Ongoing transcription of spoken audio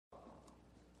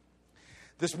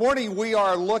This morning we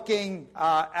are looking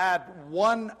at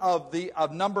one of the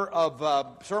number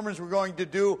of sermons we're going to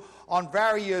do on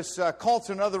various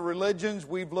cults and other religions.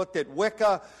 We've looked at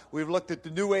Wicca. We've looked at the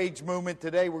New Age movement.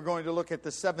 Today we're going to look at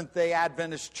the Seventh-day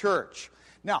Adventist Church.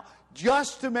 Now,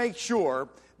 just to make sure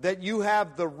that you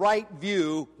have the right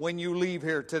view when you leave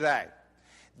here today.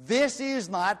 This is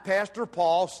not Pastor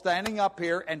Paul standing up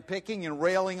here and picking and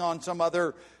railing on some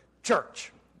other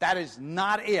church. That is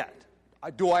not it.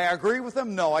 Do I agree with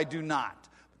him? No, I do not.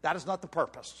 That is not the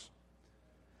purpose.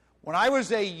 When I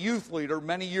was a youth leader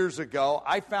many years ago,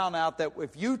 I found out that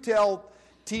if you tell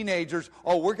teenagers,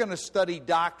 oh, we're going to study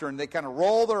doctrine, they kind of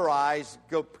roll their eyes,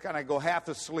 go half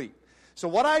asleep. So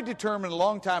what I determined a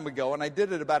long time ago, and I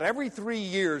did it about every 3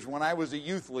 years when I was a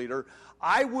youth leader,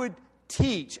 I would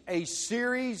teach a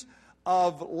series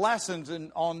of lessons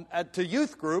to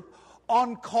youth group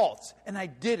on cults. And I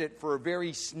did it for a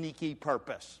very sneaky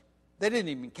purpose. They didn't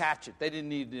even catch it. They didn't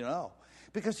need to know.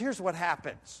 Because here's what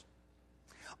happens.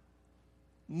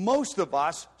 Most of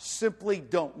us simply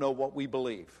don't know what we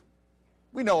believe.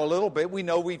 We know a little bit. We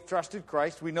know we've trusted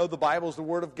Christ. We know the Bible is the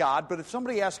Word of God. But if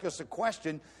somebody asks us a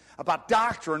question about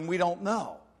doctrine, we don't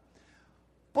know.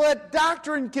 But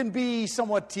doctrine can be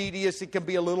somewhat tedious. It can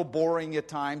be a little boring at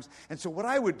times. And so what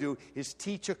I would do is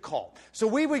teach a cult. So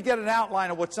we would get an outline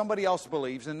of what somebody else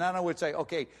believes. And then I would say,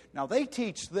 okay, now they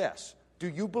teach this. Do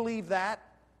you believe that?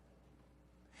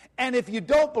 And if you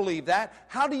don't believe that,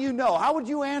 how do you know? How would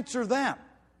you answer them?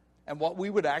 And what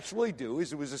we would actually do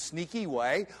is it was a sneaky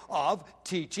way of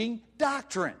teaching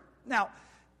doctrine. Now,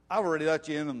 I've already let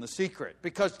you in on the secret,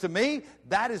 because to me,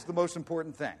 that is the most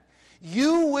important thing.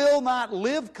 You will not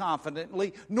live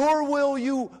confidently, nor will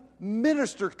you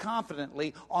minister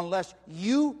confidently unless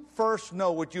you first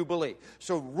know what you believe.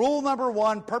 So rule number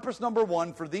one, purpose number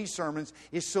one for these sermons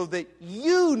is so that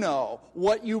you know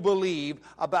what you believe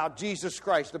about Jesus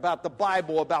Christ, about the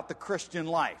Bible, about the Christian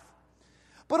life.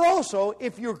 But also,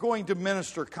 if you're going to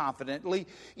minister confidently,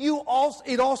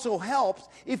 it also helps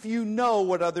if you know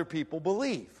what other people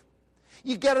believe.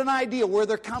 You get an idea where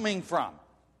they're coming from.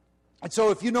 And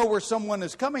so if you know where someone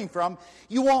is coming from,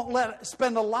 you won't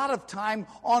spend a lot of time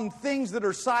on things that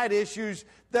are side issues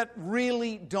that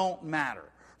really don't matter.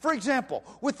 For example,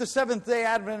 with the Seventh-day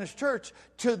Adventist Church,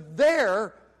 to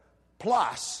their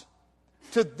plus,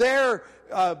 to their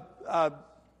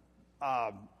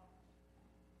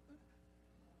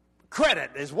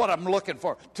credit is what I'm looking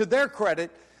for. To their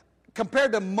credit,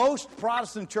 compared to most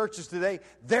Protestant churches today,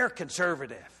 they're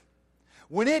conservative.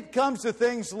 When it comes to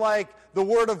things like the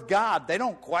Word of God, they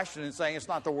don't question it saying it's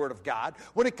not the Word of God.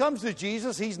 When it comes to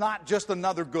Jesus, He's not just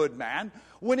another good man.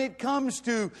 When it comes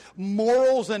to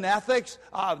morals and ethics,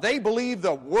 they believe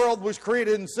the world was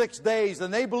created in 6 days,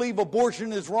 and they believe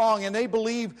abortion is wrong, and they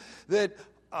believe that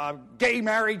gay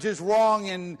marriage is wrong,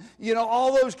 and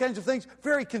all those kinds of things.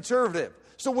 Very conservative.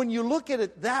 So when you look at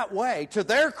it that way, to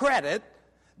their credit,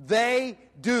 they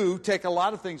do take a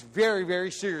lot of things very,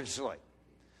 very seriously.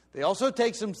 They also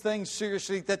take some things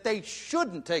seriously that they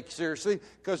shouldn't take seriously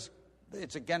because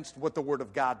it's against what the Word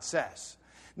of God says.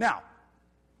 Now,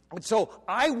 so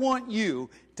I want you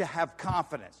to have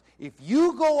confidence. If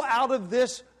you go out of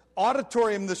this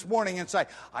auditorium this morning and say,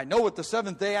 I know what the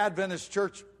Seventh-day Adventist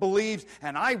Church believes,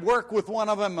 and I work with one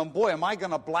of them, and boy, am I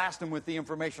going to blast them with the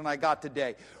information I got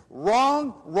today.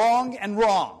 Wrong, wrong, and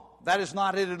wrong. That is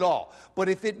not it at all. But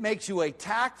if it makes you a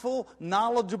tactful,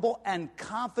 knowledgeable, and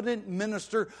confident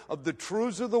minister of the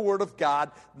truths of the Word of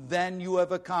God, then you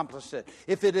have accomplished it.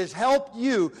 If it has helped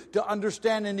you to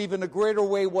understand in even a greater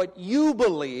way what you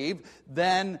believe,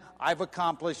 then I've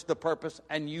accomplished the purpose,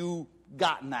 and you've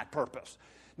gotten that purpose.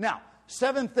 Now,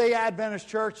 Seventh-day Adventist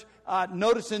Church,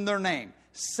 notice in their name,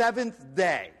 Seventh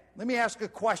Day. Let me ask a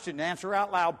question. Answer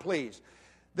out loud, please.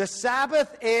 The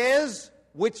Sabbath is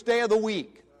which day of the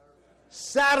week?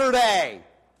 Saturday.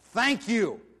 Thank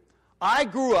you. I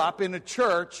grew up in a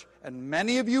church, and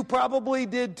many of you probably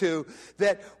did too,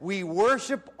 that we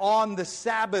worship on the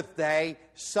Sabbath day,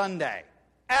 Sunday.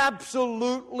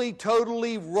 Absolutely,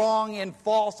 totally wrong and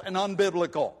false and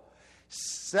unbiblical.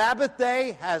 Sabbath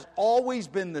day has always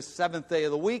been the seventh day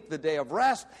of the week, the day of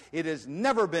rest. It has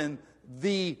never been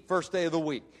the first day of the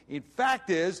week. In fact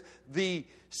is, the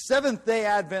Seventh-day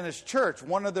Adventist Church,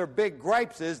 one of their big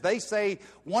gripes is they say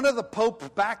one of the popes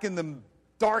back in the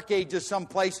Dark Ages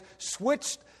someplace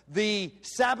switched the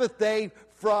Sabbath day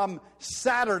from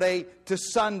Saturday to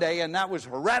Sunday, and that was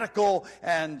heretical,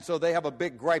 and so they have a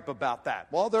big gripe about that.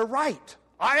 Well, they're right.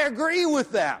 I agree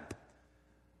with them.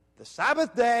 The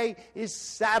Sabbath day is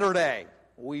Saturday.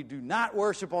 We do not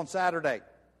worship on Saturday.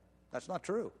 That's not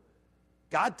true.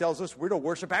 God tells us we're to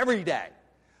worship every day.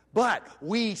 But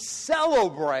we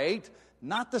celebrate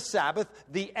not the Sabbath,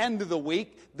 the end of the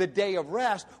week, the day of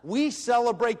rest. We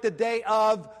celebrate the day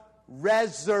of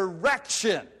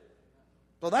resurrection.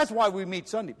 So that's why we meet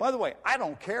Sunday. By the way, I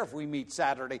don't care if we meet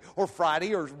Saturday or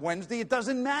Friday or Wednesday. It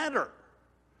doesn't matter.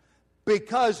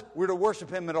 Because we're to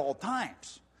worship Him at all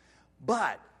times.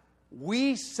 But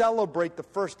we celebrate the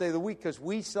first day of the week because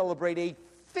we celebrate a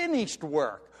finished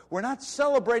work. We're not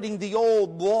celebrating the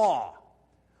old law,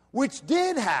 which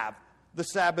did have the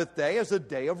Sabbath day as a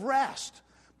day of rest.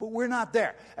 But we're not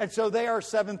there. And so they are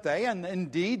seventh day, and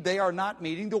indeed they are not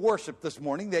meeting to worship this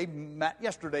morning. They met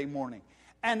yesterday morning.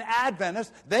 And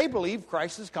Adventists, they believe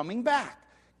Christ is coming back.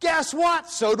 Guess what?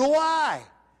 So do I.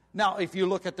 Now, if you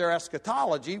look at their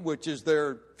eschatology, which is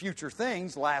their future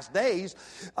things, last days,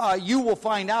 you will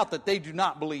find out that they do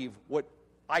not believe what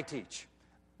I teach.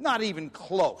 Not even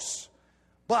close.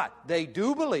 But they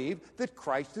do believe that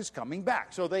Christ is coming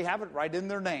back. So they have it right in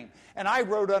their name. And I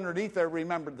wrote underneath there,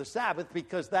 remember the Sabbath,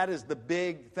 because that is the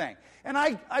big thing. And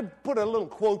I put a little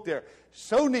quote there,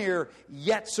 so near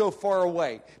yet so far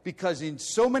away. Because in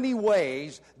so many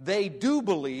ways, they do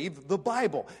believe the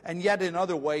Bible. And yet in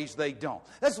other ways, they don't.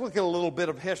 Let's look at a little bit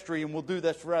of history, and we'll do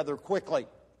this rather quickly.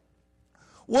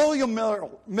 William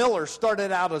Miller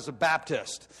started out as a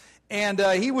Baptist. And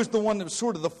he was the one that was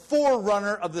sort of the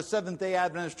forerunner of the Seventh-day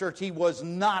Adventist Church. He was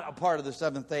not a part of the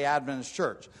Seventh-day Adventist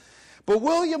Church. But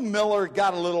William Miller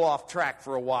got a little off track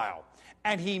for a while.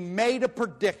 And he made a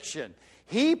prediction.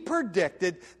 He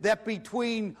predicted that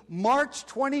between March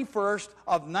 21st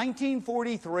of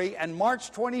 1943 and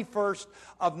March 21st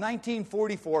of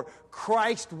 1944,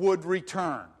 Christ would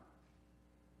return.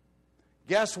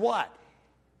 Guess what?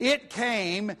 It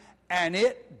came and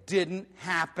it didn't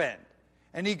happen.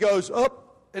 And he goes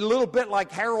up a little bit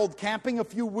like Harold Camping a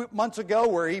few months ago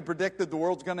where he predicted the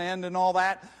world's going to end and all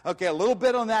that. Okay, a little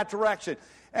bit on that direction.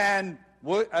 And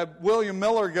William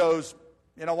Miller goes,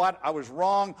 you know what, I was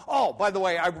wrong. Oh, by the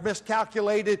way, I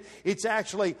miscalculated. It's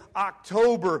actually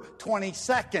October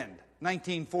 22nd,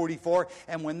 1944.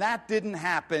 And when that didn't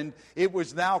happen, it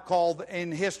was now called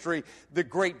in history the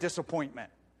Great Disappointment.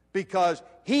 Because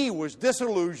he was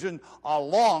disillusioned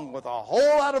along with a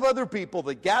whole lot of other people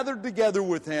that gathered together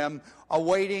with him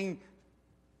awaiting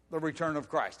the return of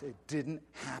Christ. It didn't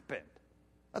happen.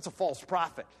 That's a false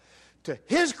prophet. To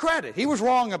his credit, he was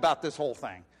wrong about this whole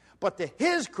thing. But to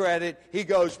his credit, he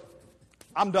goes,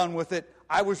 I'm done with it.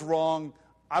 I was wrong.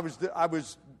 I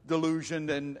was delusioned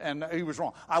and he was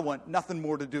wrong. I want nothing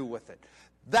more to do with it.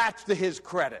 That's to his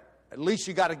credit. At least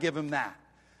you got to give him that.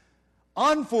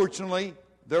 Unfortunately,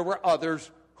 there were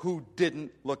others who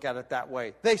didn't look at it that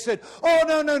way. They said, oh,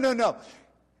 no.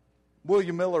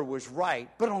 William Miller was right,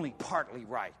 but only partly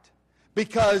right.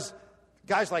 Because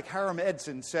guys like Hiram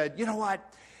Edson said, you know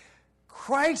what?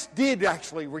 Christ did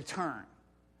actually return.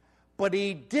 But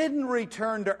he didn't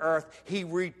return to earth. He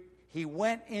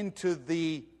went into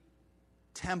the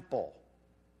temple,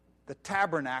 the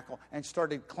tabernacle, and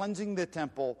started cleansing the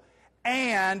temple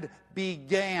and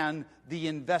began the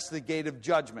investigative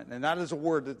judgment. And that is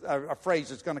a phrase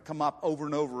that's going to come up over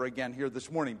and over again here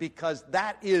this morning, because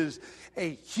that is a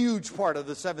huge part of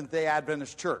the Seventh-day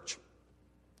Adventist Church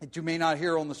that you may not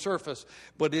hear on the surface,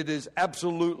 but it is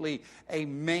absolutely a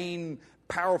main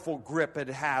powerful grip it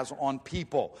has on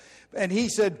people. And he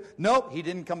said, nope, he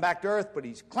didn't come back to earth, but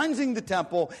he's cleansing the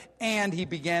temple, and he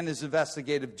began his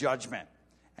investigative judgment.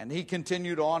 And he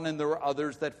continued on, and there were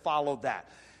others that followed that.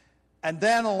 And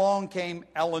then along came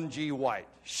Ellen G. White.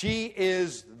 She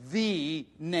is the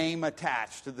name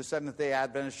attached to the Seventh-day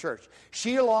Adventist Church.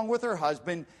 She, along with her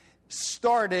husband,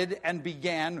 started and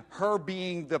began, her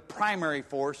being the primary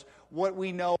force, what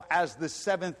we know as the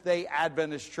Seventh-day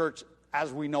Adventist Church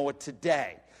as we know it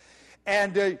today.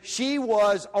 And she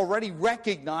was already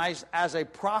recognized as a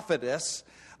prophetess.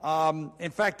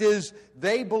 In fact,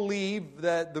 they believe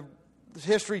that the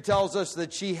history tells us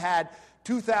that she had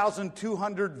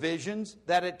 2,200 visions,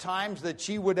 that at times that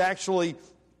she would actually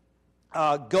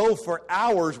go for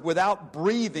hours without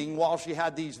breathing while she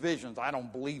had these visions. I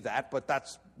don't believe that, but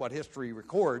that's what history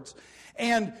records.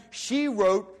 And she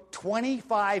wrote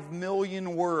 25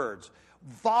 million words,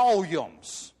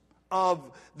 volumes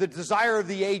of The Desire of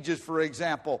the Ages, for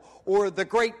example, or The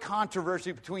Great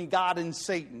Controversy Between God and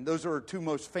Satan. Those are her two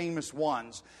most famous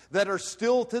ones that are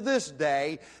still to this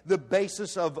day the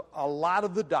basis of a lot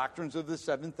of the doctrines of the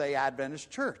Seventh-day Adventist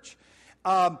Church.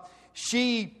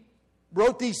 She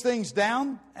wrote these things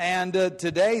down, and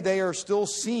today they are still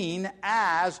seen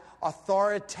as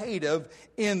authoritative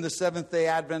in the Seventh-day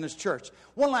Adventist Church.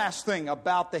 One last thing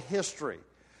about the history.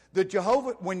 The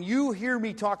Jehovah, when you hear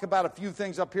me talk about a few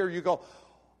things up here, you go,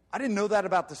 I didn't know that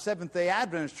about the Seventh-day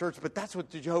Adventist Church, but that's what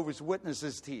the Jehovah's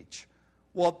Witnesses teach.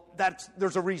 Well,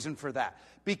 there's a reason for that.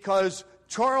 Because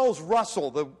Charles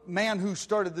Russell, the man who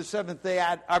started the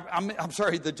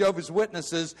the Jehovah's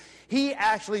Witnesses, he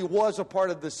actually was a part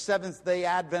of the Seventh-day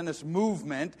Adventist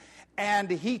movement, and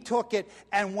he took it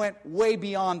and went way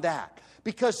beyond that.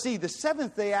 Because, see, the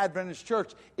Seventh-day Adventist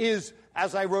Church is,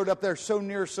 as I wrote up there, so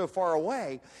near, so far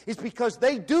away, is because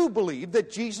they do believe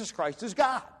that Jesus Christ is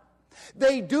God.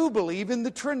 They do believe in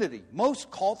the Trinity.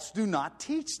 Most cults do not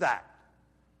teach that.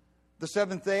 The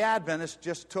Seventh-day Adventists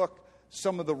just took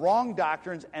some of the wrong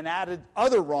doctrines and added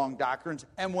other wrong doctrines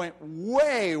and went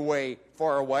way, way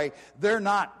far away. They're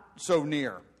not so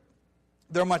near.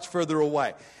 They're much further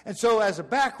away. And so as a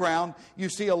background, you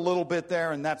see a little bit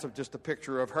there, and that's just a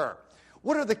picture of her.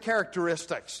 What are the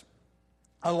characteristics?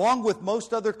 Along with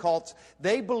most other cults,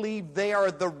 they believe they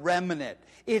are the remnant.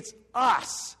 It's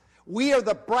us. We are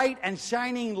the bright and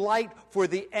shining light for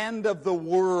the end of the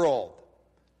world.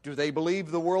 Do they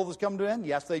believe the world has come to an end?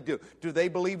 Yes, they do. Do they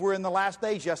believe we're in the last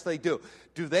days? Yes, they do.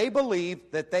 Do they believe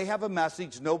that they have a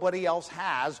message nobody else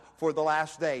has for the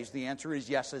last days? The answer is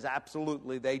yes,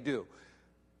 absolutely they do.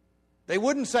 They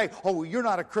wouldn't say, oh, you're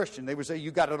not a Christian. They would say,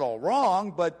 you got it all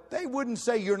wrong, but they wouldn't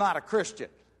say you're not a Christian.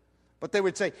 But they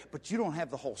would say, but you don't have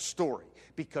the whole story,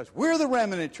 because we're the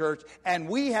remnant church, and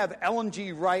we have Ellen G.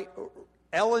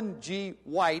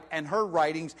 White and her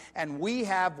writings, and we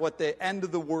have what the end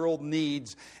of the world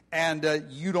needs, and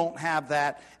you don't have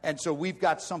that, and so we've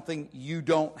got something you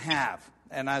don't have.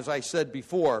 And as I said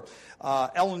before,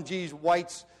 Ellen G.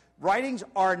 White's writings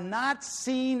are not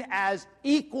seen as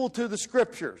equal to the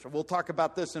Scriptures. We'll talk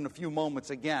about this in a few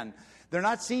moments again. They're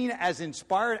not seen as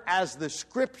inspired as the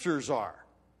Scriptures are.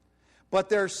 But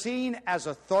they're seen as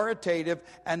authoritative,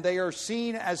 and they are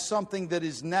seen as something that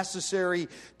is necessary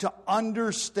to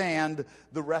understand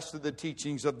the rest of the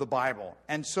teachings of the Bible.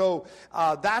 And so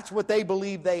that's what they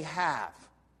believe they have.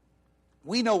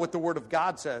 We know what the Word of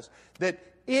God says, that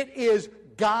it is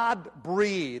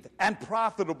God-breathed and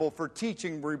profitable for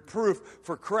teaching, reproof,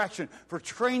 for correction, for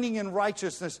training in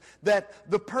righteousness, that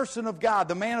the person of God,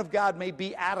 the man of God, may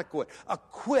be adequate,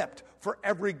 equipped for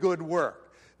every good work.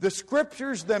 The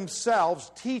Scriptures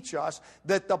themselves teach us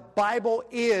that the Bible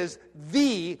is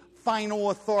the final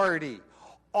authority.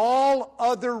 All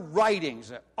other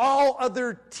writings, all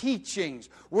other teachings,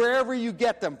 wherever you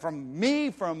get them, from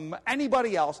me, from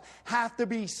anybody else, have to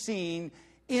be seen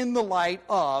in the light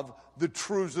of the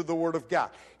truths of the Word of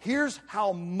God. Here's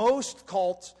how most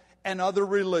cults and other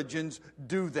religions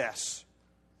do this.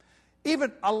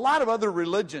 Even a lot of other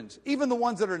religions, even the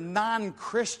ones that are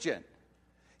non-Christian,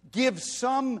 give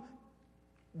some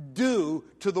due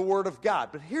to the Word of God.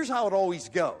 But here's how it always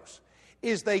goes,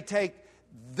 is they take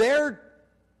their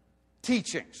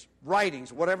teachings,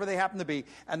 writings, whatever they happen to be,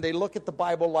 and they look at the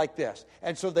Bible like this.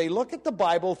 And so they look at the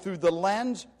Bible through the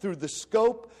lens, through the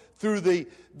scope, through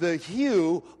the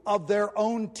hue of their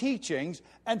own teachings.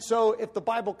 And so if the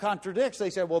Bible contradicts, they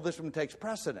say, well, this one takes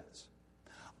precedence.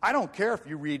 I don't care if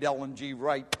you read Ellen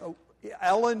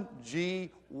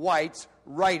G. White's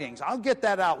writings. I'll get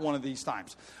that out one of these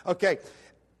times. Okay.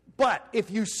 But if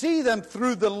you see them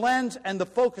through the lens and the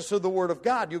focus of the Word of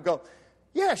God, you go,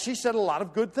 yeah, she said a lot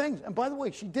of good things. And by the way,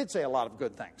 she did say a lot of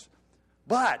good things.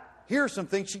 But here are some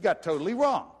things she got totally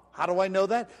wrong. How do I know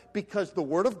that? Because the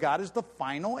Word of God is the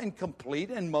final and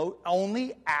complete and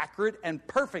only accurate and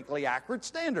perfectly accurate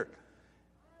standard.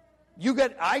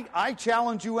 I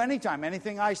challenge you anytime.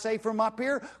 Anything I say from up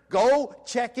here, go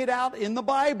check it out in the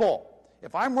Bible.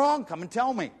 If I'm wrong, come and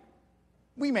tell me.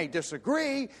 We may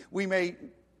disagree. You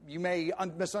may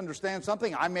misunderstand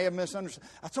something. I may have misunderstood.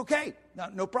 That's okay.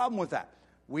 No problem with that.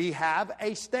 We have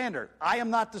a standard. I am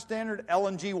not the standard.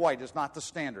 Ellen G. White is not the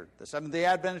standard. The Seventh-day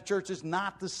Adventist Church is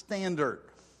not the standard.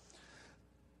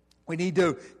 We need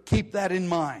to keep that in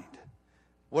mind.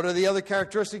 What are the other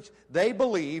characteristics? They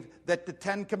believe that the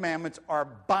Ten Commandments are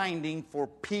binding for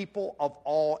people of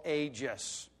all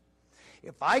ages.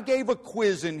 If I gave a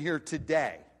quiz in here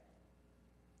today,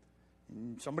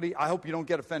 somebody, I hope you don't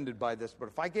get offended by this, but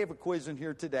if I gave a quiz in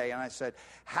here today and I said,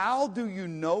 how do you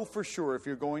know for sure if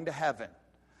you're going to heaven?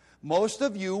 Most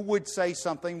of you would say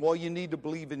something, well, you need to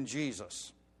believe in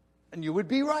Jesus. And you would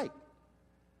be right.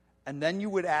 And then you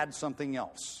would add something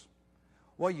else.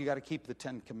 Well, you got to keep the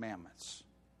Ten Commandments.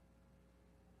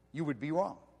 You would be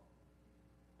wrong.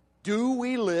 Do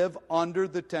we live under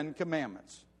the Ten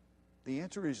Commandments? The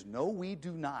answer is no, we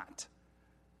do not.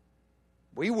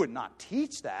 We would not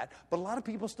teach that, but a lot of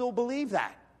people still believe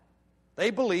that. They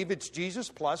believe it's Jesus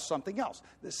plus something else.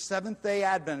 The Seventh-day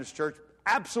Adventist Church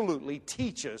absolutely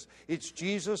teaches it's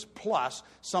Jesus plus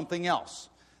something else.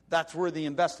 That's where the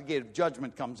investigative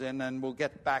judgment comes in, and we'll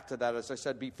get back to that, as I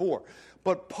said before.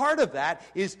 But part of that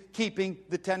is keeping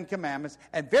the Ten Commandments,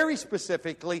 and very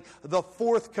specifically, the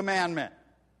fourth commandment.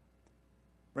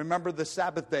 Remember the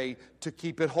Sabbath day to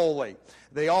keep it holy.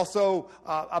 They also,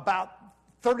 about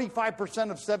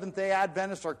 35% of Seventh-day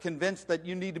Adventists are convinced that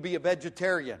you need to be a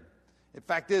vegetarian. The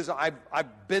fact is,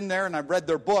 I've been there and I've read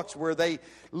their books where they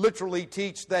literally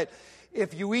teach that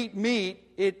if you eat meat,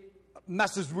 it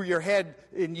messes with your head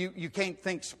and you can't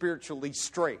think spiritually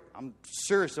straight. I'm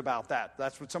serious about that.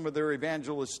 That's what some of their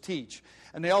evangelists teach.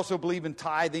 And they also believe in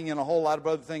tithing and a whole lot of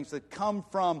other things that come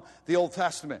from the Old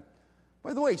Testament.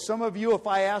 By the way, some of you, if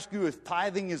I ask you if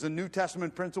tithing is a New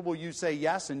Testament principle, you say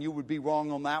yes, and you would be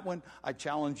wrong on that one. I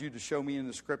challenge you to show me in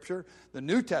the Scripture. The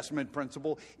New Testament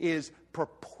principle is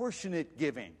proportionate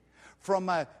giving from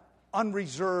an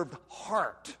unreserved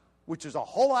heart, which is a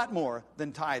whole lot more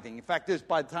than tithing. In fact,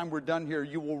 by the time we're done here,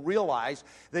 you will realize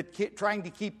that trying to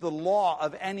keep the law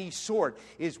of any sort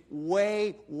is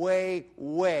way, way,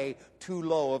 way too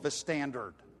low of a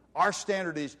standard. Our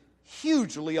standard is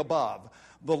hugely above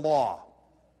the law.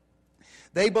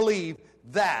 They believe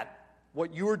that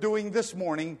what you are doing this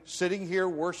morning, sitting here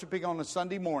worshiping on a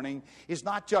Sunday morning, is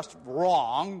not just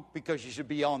wrong because you should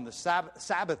be on the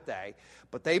Sabbath day,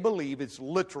 but they believe it's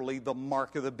literally the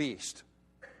mark of the beast.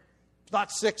 It's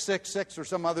not 666 or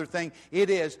some other thing. It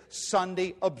is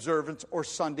Sunday observance or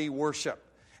Sunday worship.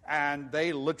 And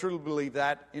they literally believe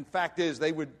that. In fact is,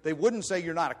 they wouldn't say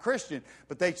you're not a Christian,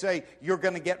 but they say you're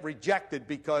going to get rejected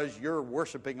because you're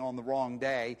worshiping on the wrong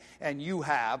day and you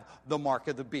have the mark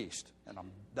of the beast. And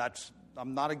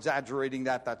I'm not exaggerating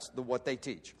that. That's what they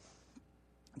teach.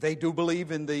 They do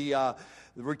believe in the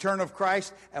return of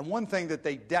Christ, and one thing that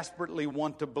they desperately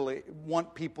want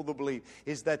people to believe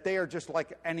is that they are just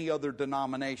like any other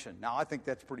denomination. Now, I think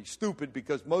that's pretty stupid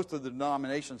because most of the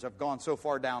denominations have gone so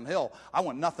far downhill. I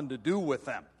want nothing to do with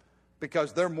them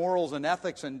because their morals and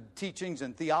ethics and teachings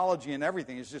and theology and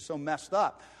everything is just so messed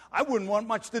up. I wouldn't want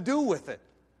much to do with it.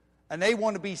 And they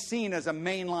want to be seen as a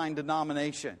mainline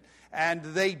denomination. And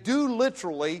they do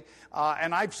literally,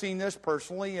 and I've seen this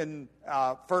personally and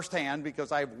firsthand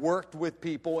because I've worked with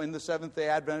people in the Seventh-day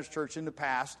Adventist Church in the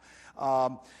past.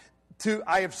 I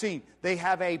have seen they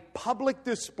have a public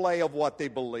display of what they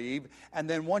believe, and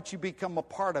then once you become a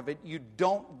part of it, you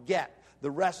don't get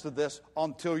the rest of this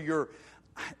until you're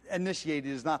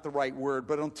initiated is not the right word,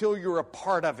 but until you're a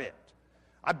part of it.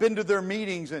 I've been to their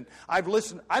meetings, and I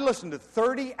listened to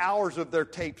 30 hours of their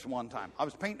tapes one time. I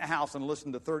was painting a house and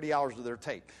listened to 30 hours of their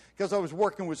tape because I was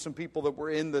working with some people that were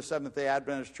in the Seventh-day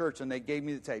Adventist Church, and they gave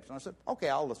me the tapes. And I said, okay,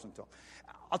 I'll listen to them.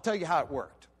 I'll tell you how it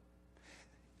worked.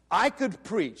 I could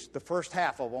preach the first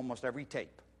half of almost every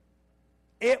tape.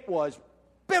 It was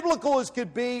biblical as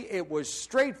could be. It was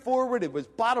straightforward. It was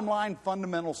bottom line,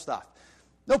 fundamental stuff.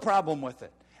 No problem with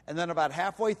it. And then about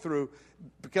halfway through,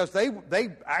 because they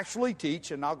actually teach,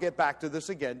 and I'll get back to this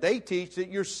again, they teach that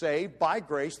you're saved by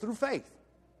grace through faith.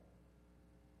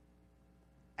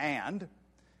 And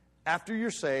after you're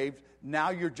saved,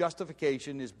 now your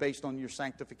justification is based on your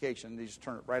sanctification. They just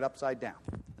turn it right upside down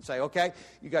and say, okay,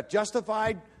 you got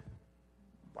justified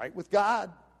right with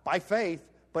God by faith,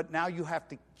 but now you have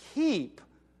to keep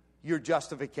your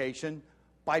justification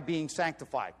by being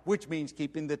sanctified, which means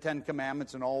keeping the Ten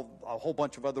Commandments and a whole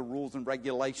bunch of other rules and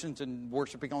regulations and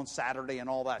worshiping on Saturday and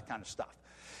all that kind of stuff.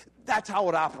 That's how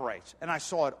it operates. And I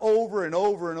saw it over and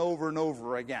over and over and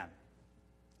over again.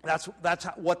 That's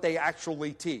what they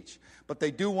actually teach. But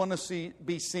they do want to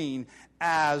be seen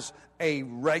as a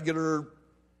regular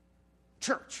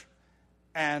church.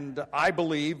 And I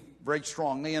believe very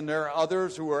strongly, and there are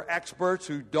others who are experts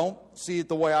who don't see it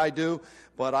the way I do,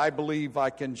 but I believe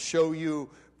I can show you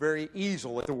very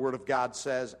easily what the Word of God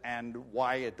says and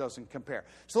why it doesn't compare.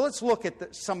 So let's look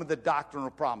at some of the doctrinal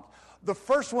problems. The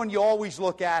first one you always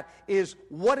look at is,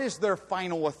 what is their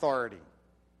final authority?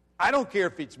 I don't care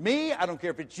if it's me, I don't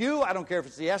care if it's you, I don't care if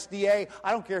it's the SDA,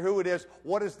 I don't care who it is.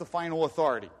 What is the final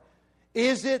authority?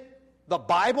 Is it the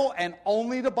Bible and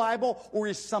only the Bible, or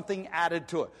is something added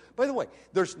to it? By the way,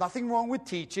 there's nothing wrong with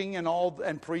teaching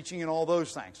and preaching and all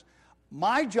those things.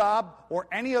 My job, or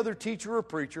any other teacher or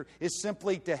preacher, is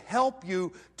simply to help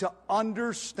you to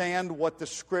understand what the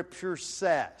Scripture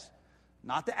says.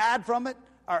 Not to add from it,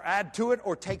 or add to it,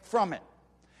 or take from it.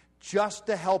 Just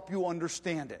to help you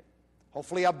understand it.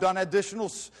 Hopefully I've done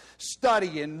additional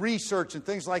study and research and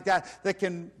things like that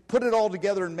can put it all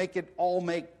together and make it all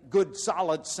make good,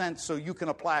 solid sense so you can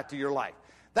apply it to your life.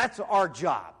 That's our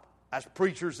job as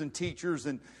preachers and teachers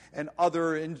and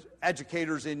other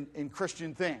educators in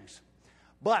Christian things.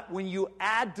 But when you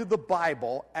add to the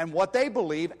Bible and what they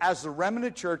believe as the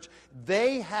remnant church,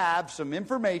 they have some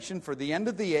information for the end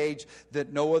of the age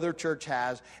that no other church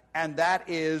has, and that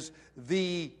is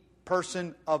the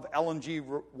person of Ellen G.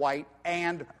 White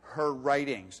and her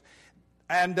writings.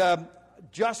 And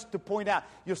just to point out,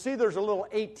 you'll see there's a little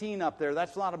 18 up there.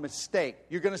 That's not a mistake.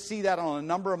 You're going to see that on a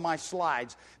number of my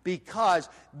slides because,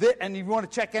 and if you want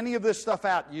to check any of this stuff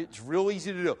out, it's real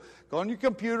easy to do. Go on your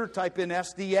computer, type in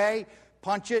SDA,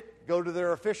 punch it, go to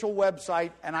their official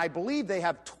website, and I believe they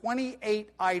have 28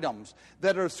 items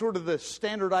that are sort of the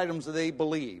standard items that they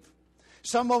believe.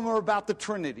 Some of them are about the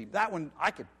Trinity. That one,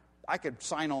 I could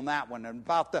sign on that one. And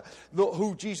about the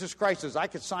who Jesus Christ is, I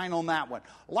could sign on that one.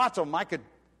 Lots of them, I could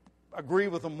agree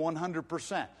with them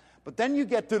 100%. But then you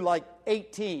get to like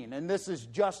 18, and this is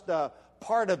just a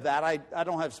part of that. I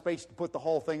don't have space to put the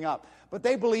whole thing up. But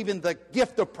they believe in the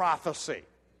gift of prophecy.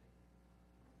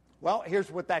 Well,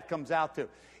 here's what that comes out to.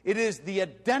 It is the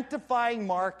identifying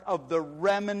mark of the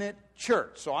remnant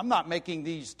church. So I'm not making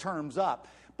these terms up.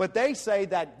 But they say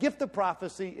that gift of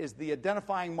prophecy is the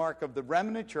identifying mark of the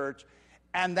remnant church.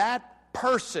 And that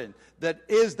person that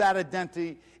is that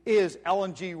identity is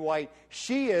Ellen G. White.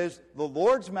 She is the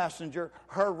Lord's messenger.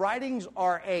 Her writings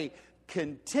are a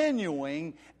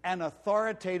continuing and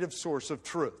authoritative source of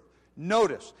truth.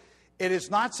 Notice, it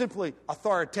is not simply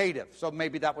authoritative, so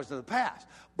maybe that was in the past,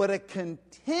 but a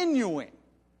continuing.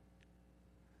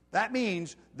 That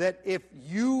means that if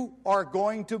you are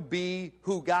going to be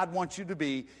who God wants you to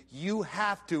be, you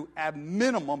have to, at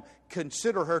minimum,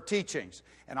 consider her teachings.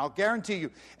 And I'll guarantee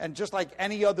you, and just like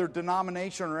any other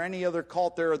denomination or any other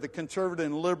cult, there are the conservative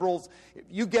and liberals. If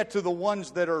you get to the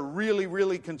ones that are really,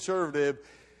 really conservative,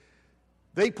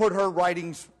 they put her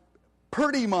writings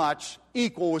pretty much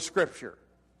equal with Scripture.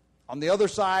 On the other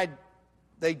side,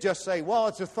 they just say, well,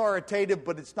 it's authoritative,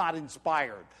 but it's not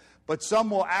inspired. But some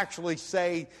will actually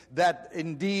say that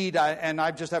indeed, and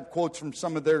I just have quotes from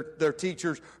some of their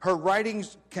teachers, her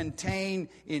writings contain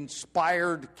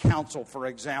inspired counsel, for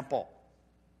example.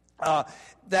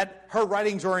 That her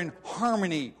writings are in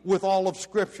harmony with all of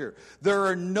Scripture. There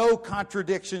are no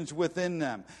contradictions within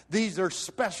them. These are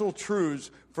special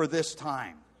truths for this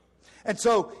time. And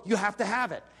so you have to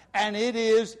have it. And it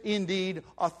is indeed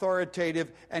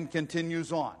authoritative and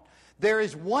continues on. There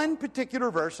is one particular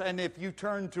verse, and if you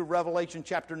turn to Revelation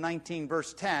chapter 19,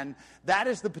 verse 10, that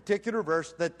is the particular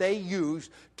verse that they use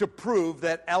to prove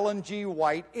that Ellen G.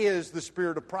 White is the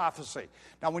spirit of prophecy.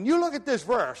 Now, when you look at this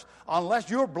verse, unless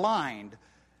you're blind,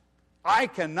 I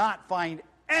cannot find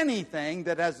anything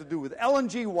that has to do with Ellen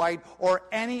G. White or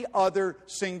any other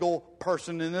single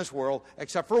person in this world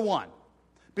except for one.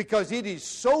 Because it is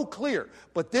so clear.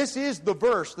 But this is the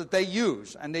verse that they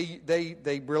use, and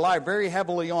they rely very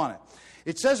heavily on it.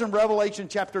 It says in Revelation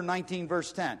chapter 19,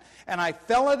 verse 10, "And I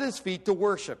fell at his feet to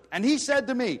worship. And he said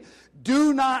to me,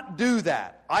 'Do not do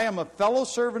that. I am a fellow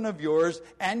servant of yours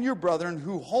and your brethren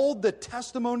who hold the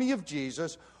testimony of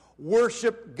Jesus.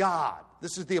 Worship God.'"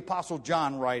 This is the Apostle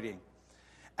John writing.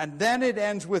 And then it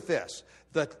ends with this.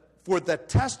 "For the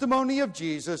testimony of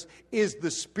Jesus is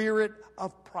the spirit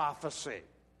of prophecy."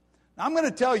 Now, I'm going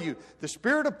to tell you, the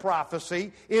spirit of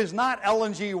prophecy is not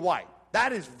Ellen G. White.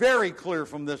 That is very clear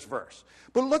from this verse.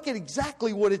 But look at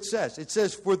exactly what it says. It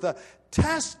says, "For the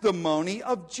testimony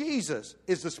of Jesus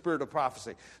is the spirit of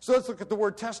prophecy." So let's look at the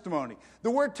word testimony.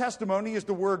 The word testimony is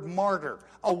the word martyr,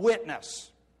 a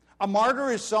witness. A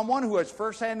martyr is someone who has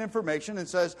firsthand information and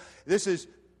says, this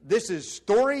is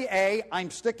story A, I'm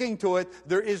sticking to it,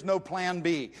 there is no plan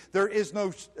B. There is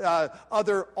no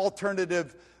other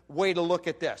alternative way to look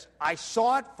at this. I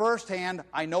saw it firsthand,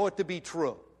 I know it to be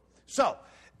true. So,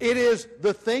 it is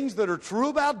the things that are true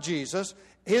about Jesus,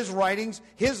 his writings,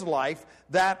 his life,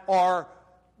 that are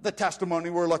the testimony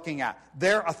we're looking at.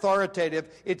 They're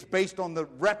authoritative. It's based on the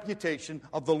reputation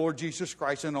of the Lord Jesus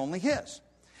Christ and only his.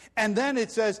 And then it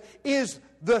says, is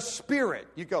the Spirit.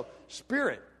 You go,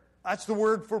 Spirit, that's the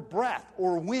word for breath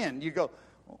or wind. You go,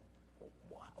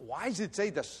 why does it say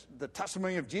the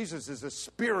testimony of Jesus is the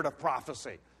spirit of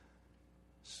prophecy?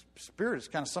 Spirit is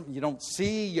kind of something you don't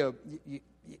see,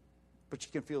 but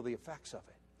you can feel the effects of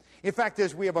it. In fact,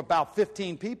 we have about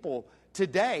 15 people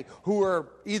today who are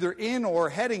either in or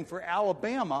heading for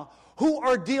Alabama who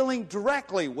are dealing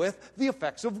directly with the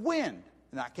effects of wind.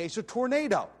 In that case, a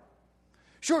tornado.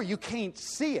 Sure, you can't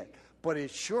see it, but it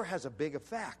sure has a big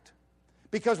effect.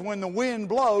 Because when the wind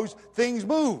blows, things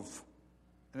move.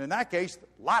 And in that case,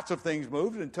 lots of things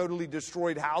moved and totally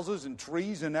destroyed houses and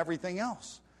trees and everything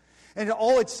else. And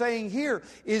all it's saying here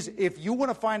is if you want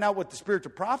to find out what the spirit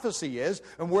of prophecy is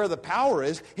and where the power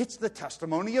is, it's the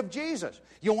testimony of Jesus.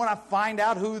 You want to find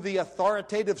out who the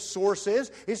authoritative source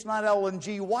is? It's not Ellen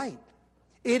G. White.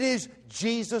 It is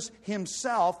Jesus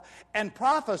himself. And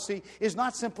prophecy is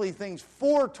not simply things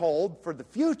foretold for the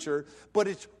future, but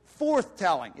it's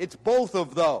forthtelling. It's both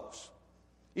of those.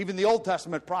 Even the Old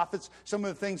Testament prophets, some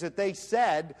of the things that they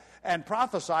said and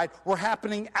prophesied were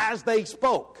happening as they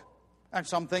spoke. And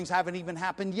some things haven't even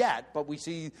happened yet, but we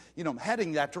see,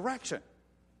 heading that direction.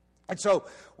 And so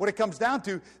what it comes down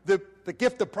to, the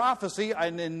gift of prophecy,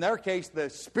 and in their case, the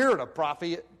spirit of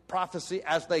prophecy,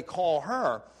 as they call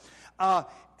her,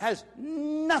 has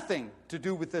nothing to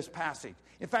do with this passage.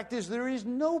 In fact, there is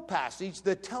no passage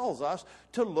that tells us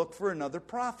to look for another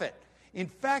prophet. In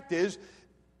fact,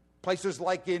 places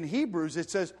like in Hebrews, it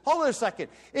says, hold on a second,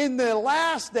 in the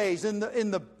last days, in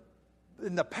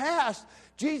the past,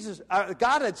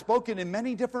 God had spoken in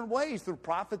many different ways through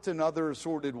prophets and other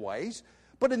assorted ways.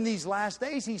 But in these last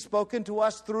days, he's spoken to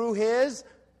us through his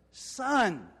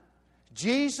Son.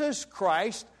 Jesus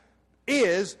Christ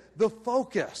is the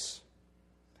focus.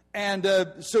 And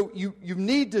so you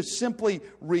need to simply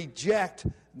reject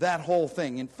that whole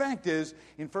thing. In fact, in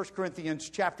 1 Corinthians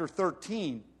chapter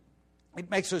 13, it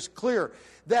makes us clear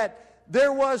that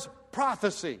there was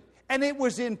prophecy. And it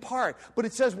was in part. But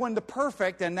it says when the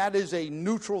perfect, and that is a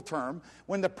neutral term,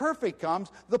 when the perfect comes,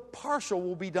 the partial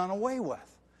will be done away with.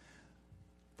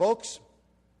 Folks,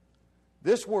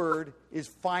 this word is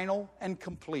final and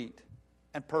complete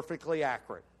and perfectly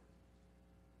accurate.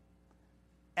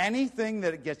 Anything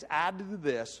that gets added to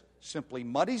this simply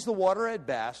muddies the water at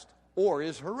best or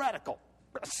is heretical.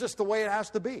 That's just the way it has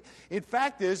to be. In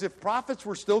fact if prophets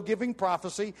were still giving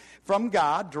prophecy from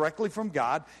God, directly from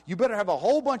God, you better have a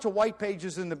whole bunch of white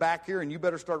pages in the back here and you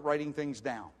better start writing things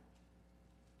down.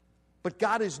 But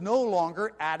God is no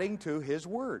longer adding to his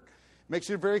word. Makes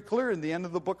it very clear in the end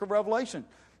of the book of Revelation.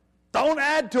 Don't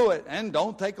add to it and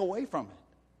don't take away from it.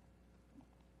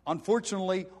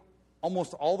 Unfortunately,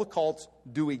 almost all the cults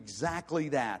do exactly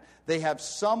that. They have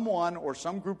someone or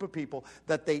some group of people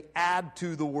that they add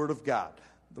to the Word of God.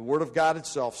 The Word of God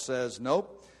itself says,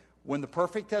 nope, when the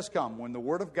perfect has come, when the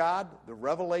Word of God, the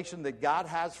revelation that God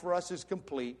has for us is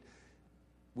complete,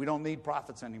 we don't need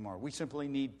prophets anymore. We simply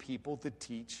need people to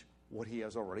teach what he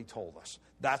has already told us.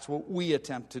 That's what we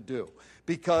attempt to do.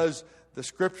 Because the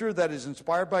Scripture that is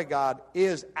inspired by God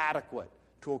is adequate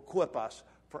to equip us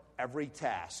for every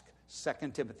task. 2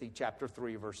 Timothy chapter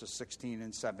 3, verses 16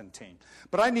 and 17.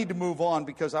 But I need to move on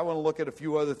because I want to look at a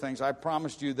few other things. I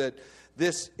promised you that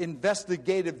this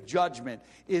investigative judgment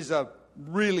is a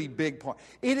really big point.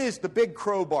 It is the big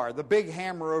crowbar, the big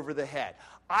hammer over the head.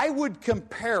 I would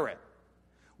compare it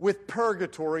with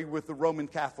purgatory with the Roman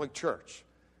Catholic Church.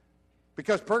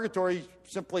 Because purgatory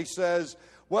simply says,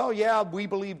 well, yeah, we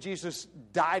believe Jesus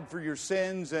died for your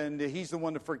sins and he's the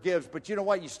one that forgives, but you know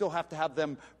what? You still have to have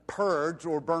them purged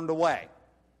or burned away.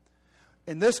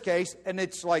 In this case, and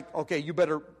it's like, okay, you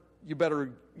better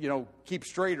keep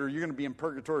straight or you're going to be in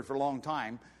purgatory for a long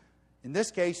time. In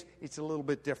this case, it's a little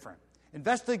bit different.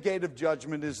 Investigative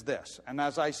judgment is this. And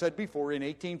as I said before, in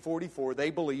 1844, they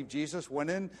believe Jesus went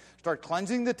in, started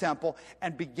cleansing the temple,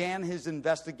 and began his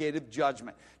investigative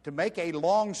judgment. To make a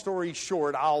long story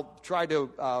short, I'll try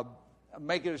to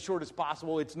make it as short as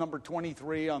possible. It's number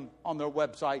 23 on their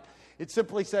website. It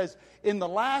simply says, in the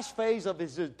last phase of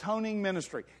his atoning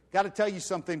ministry, got to tell you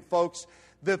something, folks,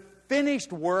 the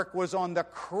finished work was on the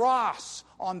cross,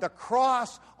 on the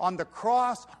cross, on the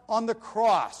cross, on the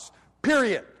cross,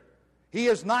 period. He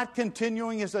is not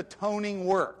continuing his atoning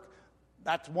work.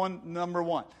 That's number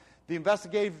one. The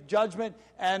investigative judgment,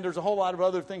 and there's a whole lot of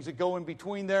other things that go in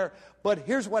between there. But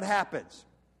here's what happens.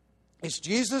 It's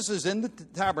Jesus is in the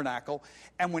tabernacle,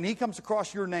 and when he comes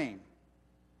across your name,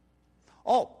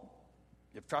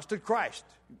 you've trusted Christ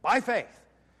by faith.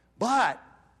 But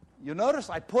you'll notice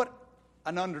I put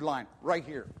an underline right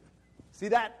here. See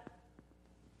that?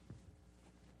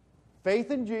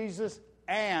 Faith in Jesus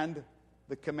and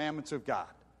the commandments of God.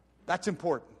 That's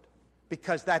important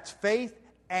because that's faith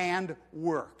and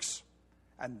works.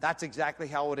 And that's exactly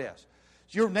how it is.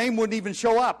 Your name wouldn't even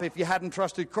show up if you hadn't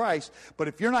trusted Christ. But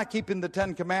if you're not keeping the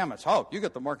 10 commandments, you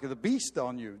got the mark of the beast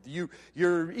on you.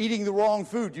 You're eating the wrong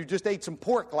food. You just ate some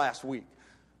pork last week.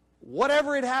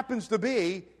 Whatever it happens to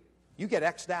be, you get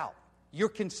X'd out. You're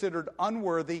considered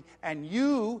unworthy, and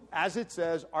you, as it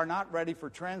says, are not ready for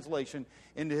translation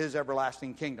into his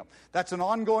everlasting kingdom. That's an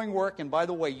ongoing work, and by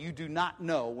the way, you do not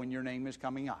know when your name is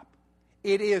coming up.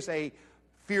 It is a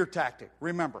fear tactic.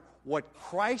 Remember, what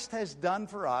Christ has done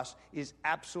for us is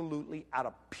absolutely out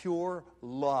of pure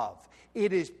love.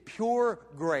 It is pure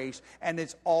grace, and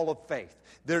it's all of faith.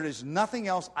 There is nothing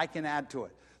else I can add to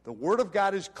it. The Word of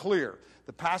God is clear.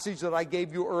 The passage that I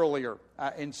gave you earlier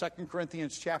in 2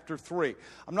 Corinthians chapter 3.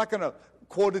 I'm not going to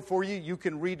quote it for you. You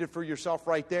can read it for yourself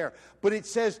right there. But it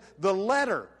says, the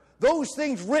letter, those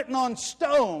things written on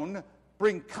stone,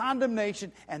 bring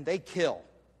condemnation and they kill.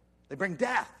 They bring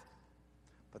death.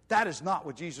 But that is not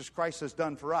what Jesus Christ has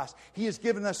done for us. He has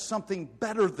given us something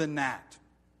better than that.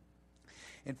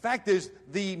 In fact, is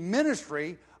the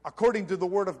ministry, according to the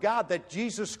Word of God, that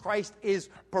Jesus Christ is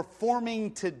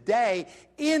performing today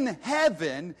in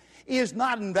heaven is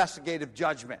not investigative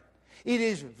judgment. It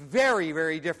is very,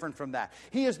 very different from that.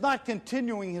 He is not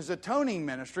continuing his atoning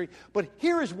ministry, but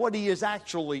here is what he is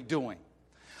actually doing.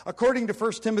 According to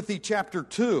 1 Timothy chapter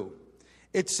 2,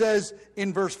 it says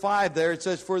in verse 5 there, it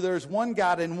says, for there is one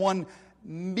God and one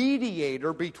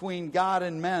mediator between God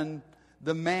and men,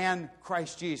 the man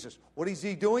Christ Jesus. What is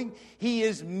he doing? He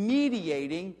is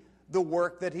mediating the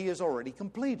work that he has already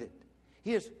completed.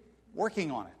 He is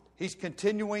working on it. He's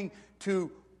continuing to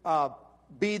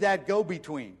be that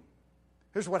go-between.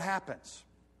 Here's what happens.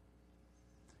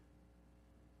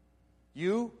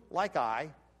 You, like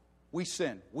I, we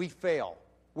sin. We fail.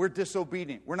 We're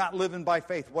disobedient. We're not living by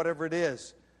faith, whatever it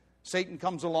is. Satan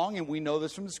comes along, and we know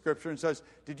this from the Scripture, and says,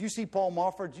 did you see Paul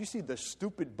Mofford? Did you see the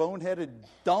stupid, boneheaded,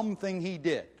 dumb thing he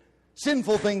did?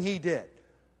 Sinful thing he did.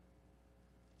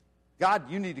 God,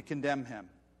 you need to condemn him.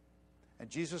 And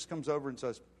Jesus comes over and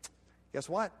says, guess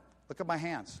what? Look at my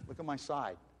hands. Look at my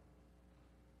side.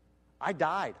 I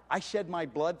died. I shed my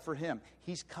blood for him.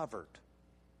 He's covered.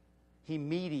 He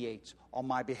mediates on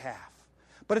my behalf.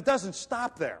 But it doesn't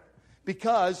stop there,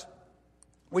 because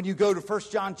when you go to 1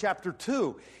 John chapter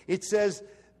 2, it says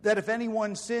that if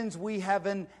anyone sins, we have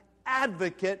an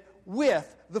advocate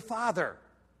with the Father.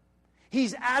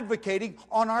 He's advocating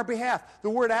on our behalf.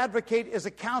 The word advocate is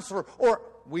a counselor, or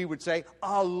we would say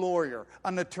a lawyer,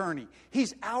 an attorney.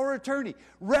 He's our attorney,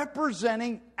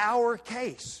 representing our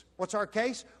case. What's our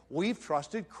case? We've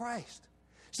trusted Christ.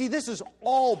 See, this is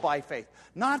all by faith,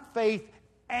 not faith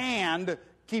and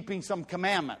keeping some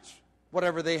commandments,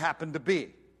 whatever they happen to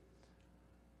be.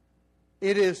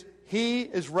 It is, he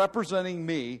is representing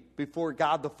me before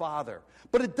God the Father.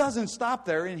 But it doesn't stop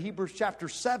there. In Hebrews chapter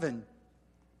 7,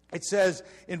 it says,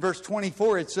 in verse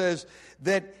 24, it says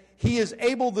that he is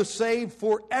able to save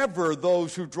forever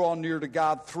those who draw near to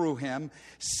God through him,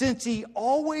 since he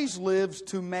always lives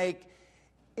to make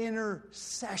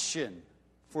intercession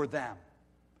for them.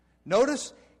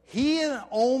 Notice, he and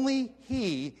only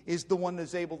he is the one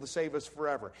that's able to save us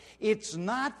forever. It's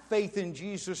not faith in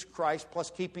Jesus Christ plus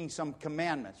keeping some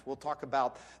commandments. We'll talk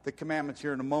about the commandments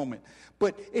here in a moment.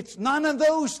 But it's none of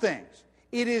those things.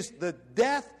 It is the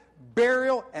death,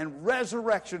 burial, and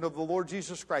resurrection of the Lord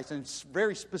Jesus Christ, and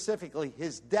very specifically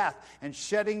his death and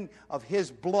shedding of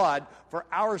his blood for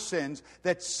our sins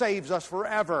that saves us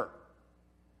forever.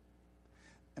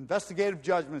 Investigative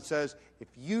judgment says, if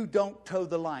you don't toe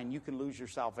the line, you can lose your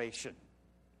salvation.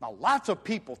 Now, lots of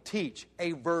people teach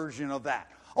a version of that.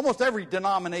 Almost every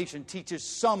denomination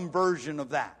teaches some version of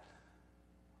that.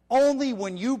 Only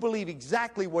when you believe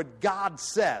exactly what God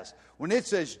says, when it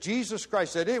says Jesus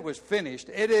Christ said it was finished,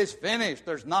 it is finished.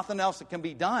 There's nothing else that can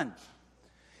be done.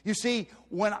 You see,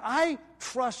 when I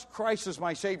trust Christ as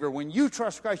my Savior, when you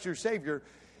trust Christ your Savior,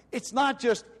 it's not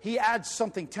just he adds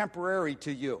something temporary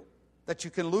to you that you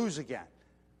can lose again.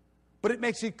 But it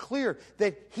makes it clear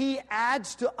that he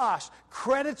adds to us,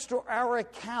 credits to our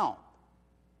account,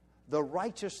 the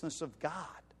righteousness of God.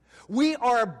 We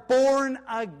are born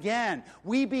again.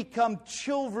 We become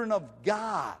children of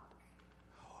God.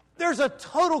 There's a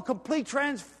total, complete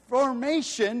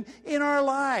transformation in our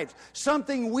lives.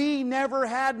 Something we never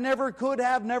had, never could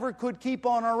have, never could keep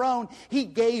on our own. He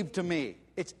gave to me.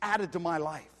 It's added to my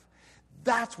life.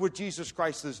 That's what Jesus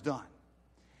Christ has done.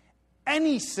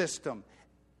 Any system,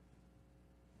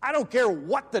 I don't care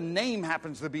what the name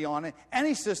happens to be on it,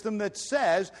 any system that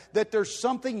says that there's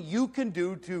something you can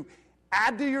do to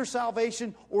add to your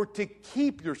salvation or to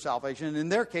keep your salvation, and in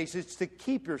their case it's to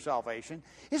keep your salvation,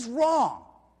 is wrong.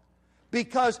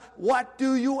 Because what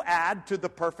do you add to the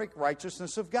perfect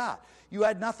righteousness of God? You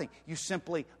add nothing. You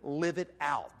simply live it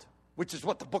out, which is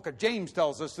what the book of James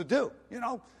tells us to do.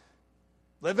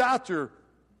 Live out your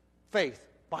faith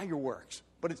by your works.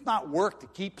 But it's not work to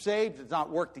keep saved. It's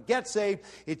not work to get saved.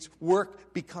 It's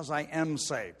work because I am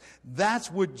saved.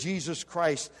 That's what Jesus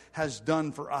Christ has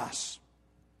done for us.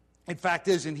 In fact,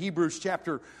 is in Hebrews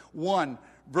chapter 1,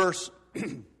 verse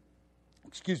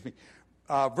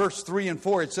verse 3 and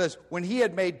 4, it says, when he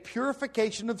had made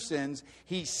purification of sins,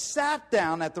 he sat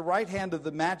down at the right hand of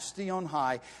the Majesty on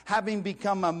high, having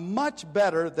become a much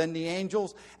better than the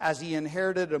angels, as he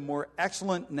inherited a more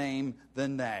excellent name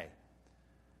than they.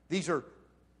 These are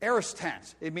aorist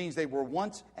tense. It means they were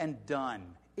once and done.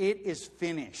 It is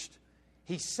finished.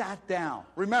 He sat down.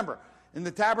 Remember, in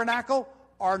the tabernacle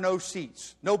are no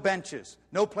seats, no benches,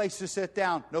 no place to sit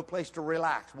down, no place to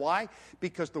relax. Why?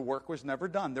 Because the work was never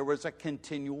done. There was a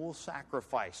continual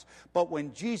sacrifice. But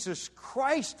when Jesus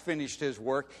Christ finished his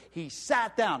work, he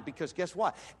sat down because guess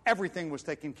what? Everything was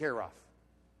taken care of.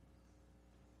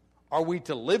 Are we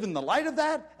to live in the light of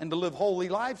that and to live holy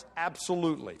lives?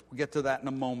 Absolutely. We'll get to that in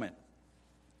a moment.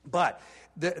 But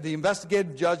the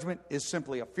investigative judgment is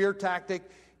simply a fear tactic.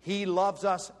 He loves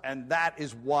us, and that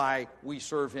is why we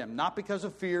serve him. Not because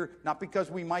of fear, not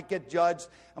because we might get judged.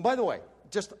 And by the way,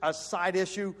 just a side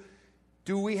issue,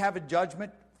 do we have a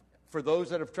judgment for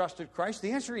those that have trusted Christ?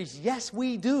 The answer is yes,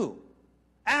 we do.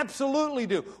 Absolutely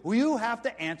do. You have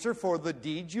to answer for the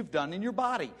deeds you've done in your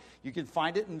body. You can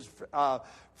find it in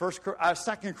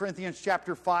 2 Corinthians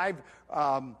chapter 5,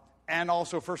 and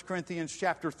also 1 Corinthians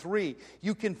chapter 3,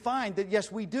 you can find that, yes,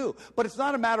 we do. But it's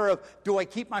not a matter of, do I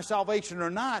keep my salvation or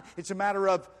not? It's a matter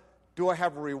of, do I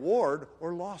have a reward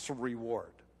or loss of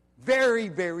reward? Very,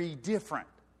 very different.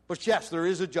 But yes, there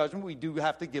is a judgment. We do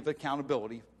have to give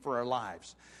accountability for our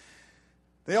lives.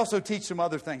 They also teach some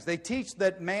other things. They teach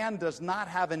that man does not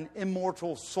have an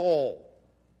immortal soul.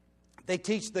 They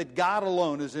teach that God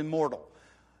alone is immortal.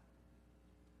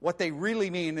 What they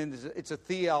really mean, and it's a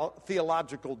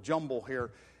theological jumble here,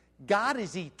 God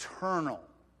is eternal.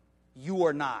 You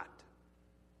are not.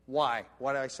 Why?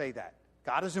 Why do I say that?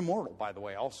 God is immortal, by the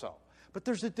way, also. But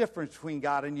there's a difference between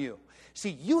God and you. See,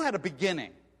 you had a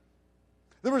beginning.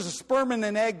 There was a sperm and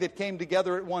an egg that came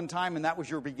together at one time, and that was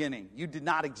your beginning. You did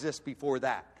not exist before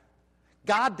that.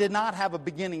 God did not have a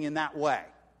beginning in that way.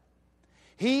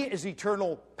 He is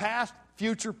eternal, past,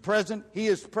 future, present. He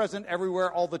is present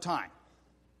everywhere all the time.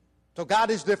 So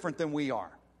God is different than we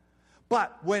are.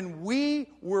 But when we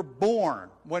were born,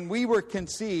 when we were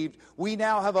conceived, we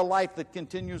now have a life that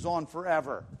continues on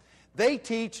forever. They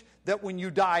teach that when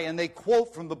you die, and they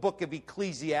quote from the book of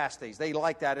Ecclesiastes. They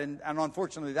like that, and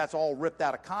unfortunately that's all ripped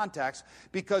out of context,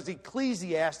 because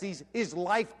Ecclesiastes is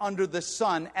life under the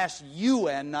sun,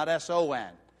 S-U-N, not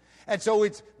S-O-N. And so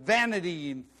it's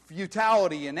vanity and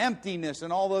futility and emptiness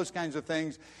and all those kinds of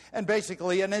things. And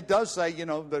basically, and it does say,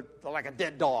 they're like a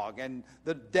dead dog, and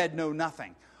the dead know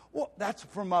nothing. Well, that's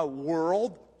from a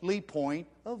worldly point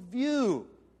of view.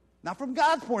 Not from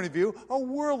God's point of view, a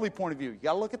worldly point of view. You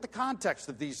got to look at the context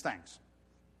of these things.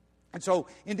 And so,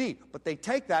 indeed, but they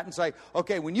take that and say,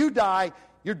 okay, when you die,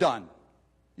 you're done.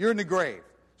 You're in the grave.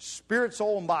 Spirit,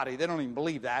 soul, and body. They don't even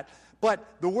believe that. But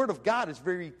the Word of God is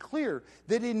very clear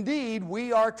that indeed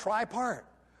we are tripart.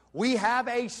 We have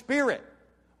a spirit,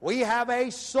 we have a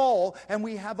soul, and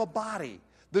we have a body.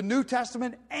 The New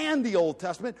Testament and the Old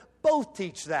Testament both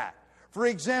teach that. For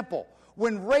example,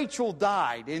 when Rachel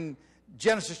died in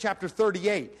Genesis chapter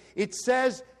 38, it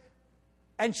says,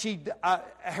 and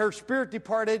her spirit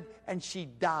departed and she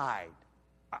died.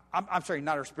 I'm sorry,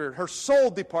 not her spirit, her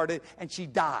soul departed and she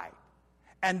died.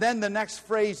 And then the next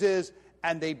phrase is,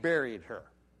 and they buried her.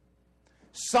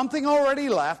 Something already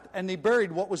left, and they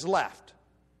buried what was left.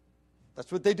 That's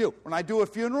what they do. When I do a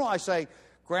funeral, I say,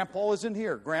 Grandpa isn't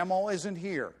here, Grandma isn't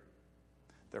here.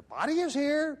 Their body is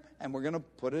here, and we're going to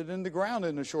put it in the ground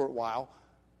in a short while.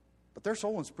 But their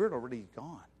soul and spirit are already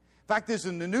gone. Fact is,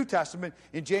 in the New Testament,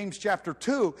 in James chapter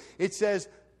 2, it says,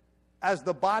 as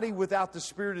the body without the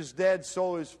spirit is dead,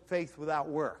 so is faith without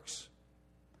works.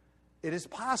 It is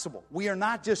possible. We are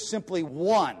not just simply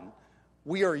one.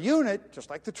 We are a unit, just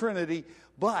like the Trinity,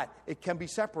 but it can be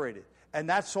separated. And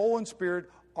that soul and spirit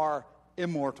are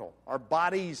immortal. Our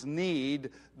bodies need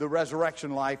the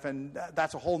resurrection life, and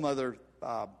that's a whole other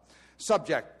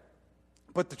subject.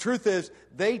 But the truth is,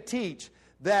 they teach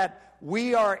that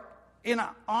we are in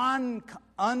an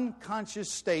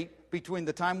unconscious state between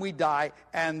the time we die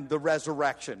and the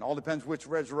resurrection. All depends which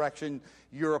resurrection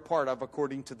you're a part of,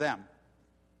 according to them.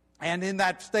 And in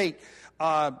that state,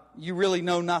 you really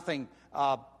know nothing.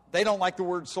 They don't like the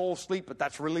word soul sleep, but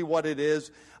that's really what it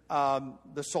is.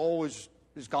 The soul is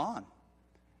gone.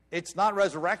 It's not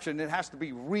resurrection. It has to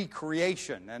be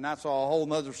recreation. And that's a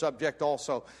whole other subject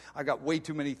also. I got way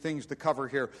too many things to cover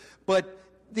here. But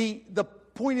the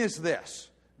point is this.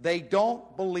 They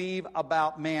don't believe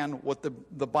about man what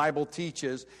the Bible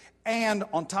teaches. And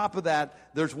on top of that,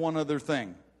 there's one other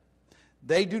thing.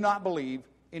 They do not believe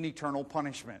in eternal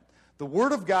punishment. The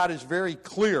Word of God is very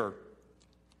clear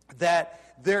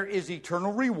that there is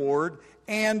eternal reward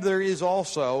and there is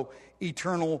also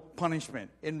eternal punishment.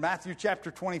 In Matthew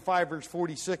chapter 25, verse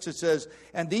 46, it says,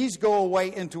 "And these go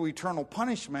away into eternal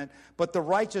punishment, but the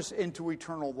righteous into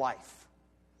eternal life."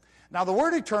 Now, the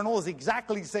word eternal is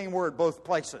exactly the same word both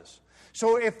places.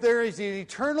 So if there is an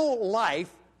eternal life,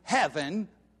 heaven,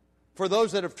 for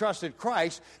those that have trusted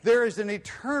Christ, there is an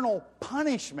eternal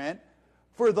punishment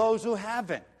for those who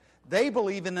haven't. They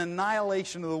believe in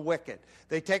annihilation of the wicked.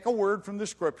 They take a word from the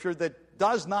Scripture that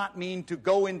does not mean to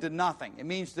go into nothing. It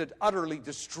means to utterly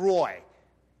destroy.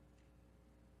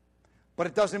 But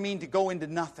it doesn't mean to go into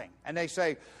nothing. And they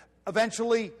say,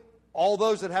 eventually, all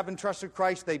those that haven't trusted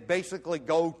Christ, they basically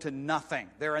go to nothing.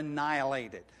 They're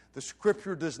annihilated. The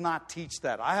Scripture does not teach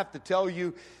that. I have to tell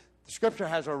you, the Scripture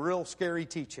has a real scary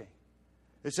teaching.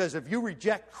 It says if you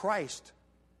reject Christ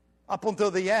up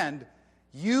until the end,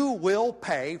 you will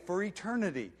pay for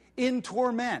eternity in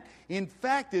torment. In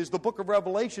fact, the book of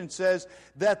Revelation says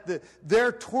that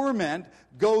their torment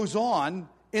goes on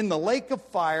in the lake of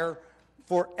fire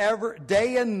forever,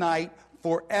 day and night,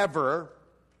 forever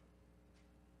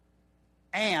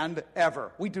and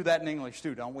ever. We do that in English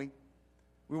too, don't we?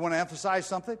 We want to emphasize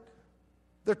something.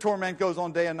 Their torment goes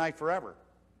on day and night forever.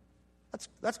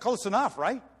 That's close enough,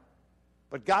 right?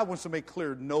 But God wants to make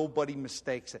clear nobody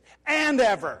mistakes it. And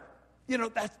ever. You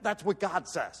know, that's what God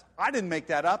says. I didn't make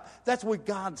that up. That's what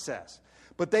God says.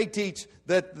 But they teach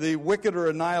that the wicked are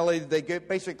annihilated. They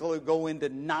basically go into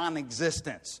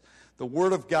non-existence. The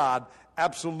Word of God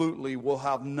absolutely will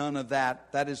have none of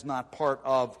that. That is not part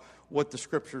of what the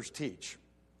Scriptures teach.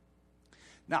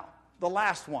 Now, the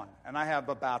last one, and I have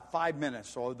about 5 minutes,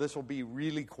 so this will be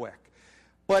really quick.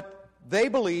 But they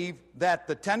believe that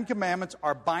the Ten Commandments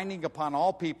are binding upon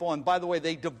all people. And by the way,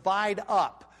 they divide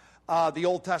up the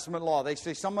Old Testament law. They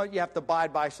say some of it you have to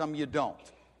abide by, some you don't.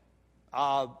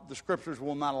 The Scriptures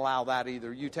will not allow that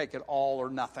either. You take it all or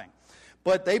nothing.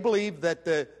 But they believe that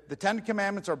the Ten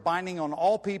Commandments are binding on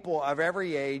all people of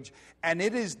every age, and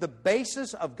it is the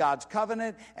basis of God's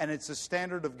covenant, and it's the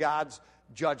standard of God's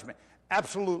judgment.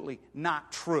 Absolutely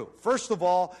not true. First of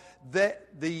all,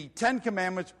 the Ten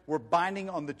Commandments were binding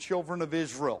on the children of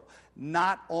Israel,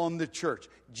 not on the church.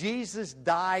 Jesus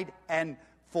died and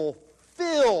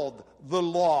fulfilled the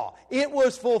law. It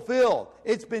was fulfilled.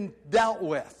 It's been dealt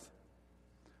with.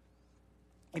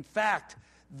 In fact,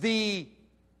 the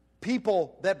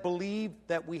people that believe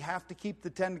that we have to keep the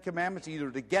Ten Commandments,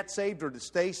 either to get saved or to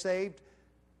stay saved,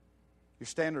 your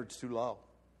standard's too low.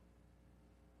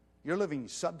 You're living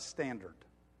substandard.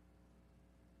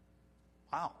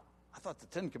 Wow. I thought the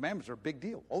Ten Commandments are a big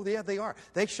deal. Oh, yeah, they are.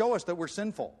 They show us that we're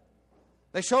sinful.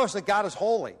 They show us that God is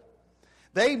holy.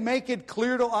 They make it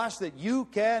clear to us that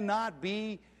you're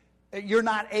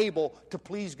not able to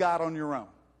please God on your own.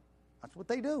 That's what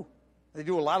they do. They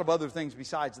do a lot of other things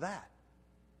besides that.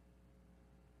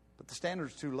 But the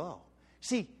standard's too low.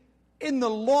 See, in the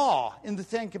law, in the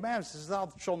Ten Commandments, it says,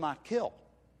 thou shalt not kill.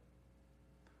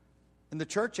 In the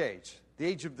church age, the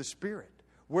age of the Spirit,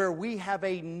 where we have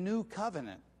a new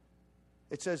covenant,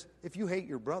 it says, if you hate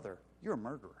your brother, you're a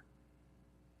murderer.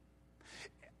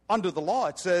 Under the law,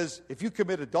 it says, if you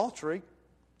commit adultery,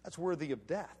 that's worthy of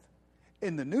death.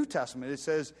 In the New Testament, it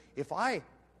says, if I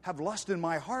have lust in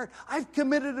my heart, I've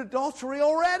committed adultery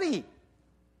already.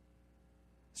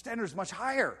 The standard is much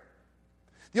higher.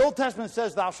 The Old Testament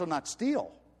says, thou shalt not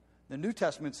steal. The New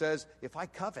Testament says, if I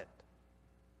covet,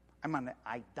 I'm an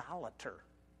idolater,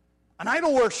 an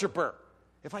idol worshiper,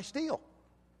 if I steal.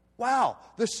 Wow,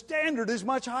 the standard is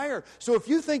much higher. So if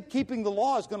you think keeping the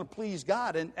law is going to please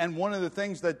God, and one of the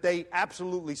things that they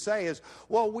absolutely say is,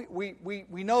 well,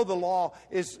 we know the law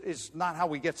is not how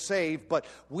we get saved, but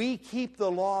we keep the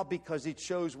law because it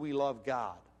shows we love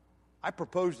God. I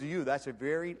propose to you that's a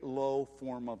very low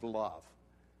form of love,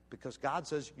 because God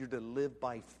says you're to live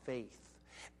by faith.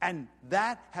 And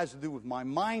that has to do with my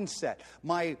mindset,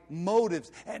 my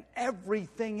motives, and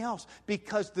everything else.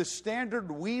 Because the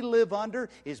standard we live under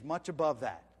is much above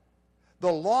that.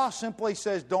 The law simply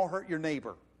says, don't hurt your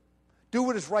neighbor. Do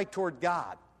what is right toward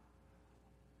God.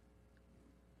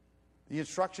 The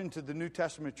instruction to the New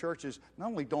Testament church is not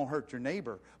only don't hurt your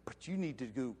neighbor, but you need to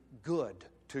do good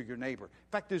to your neighbor.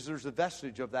 In fact, there's a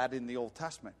vestige of that in the Old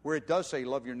Testament, where it does say,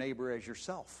 love your neighbor as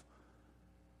yourself.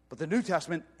 But the New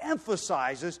Testament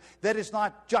emphasizes that it's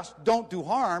not just don't do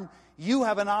harm. You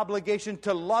have an obligation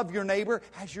to love your neighbor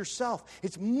as yourself.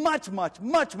 It's much, much,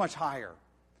 much, much higher.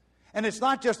 And it's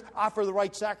not just offer the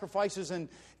right sacrifices and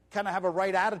kind of have a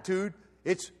right attitude.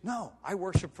 It's, no, I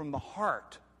worship from the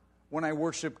heart when I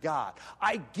worship God.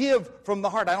 I give from the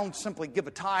heart. I don't simply give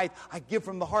a tithe. I give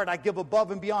from the heart. I give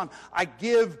above and beyond. I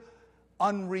give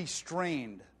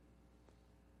unrestrained.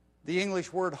 The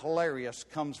English word hilarious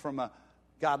comes from a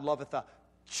God loveth a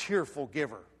cheerful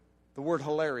giver. The word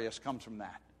hilarious comes from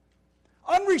that.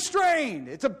 Unrestrained.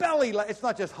 It's a belly laugh. It's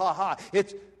not just ha ha.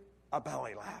 It's a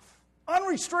belly laugh.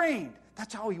 Unrestrained.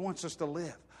 That's how he wants us to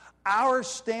live. Our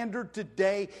standard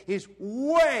today is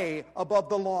way above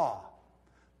the law.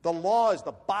 The law is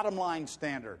the bottom line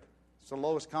standard. It's the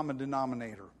lowest common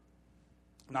denominator.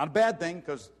 Not a bad thing,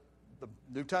 because the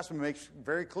New Testament makes it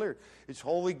very clear. It's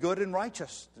holy, good, and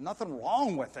righteous. There's nothing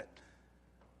wrong with it.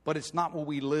 But it's not what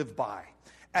we live by.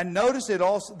 And notice it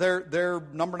also, their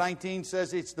number 19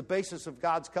 says it's the basis of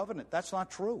God's covenant. That's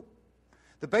not true.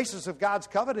 The basis of God's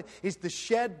covenant is the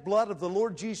shed blood of the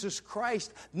Lord Jesus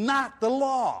Christ, not the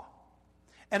law.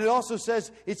 And it also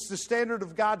says it's the standard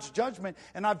of God's judgment.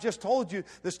 And I've just told you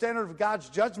the standard of God's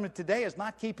judgment today is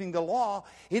not keeping the law.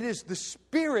 It is the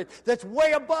Spirit that's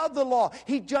way above the law.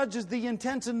 He judges the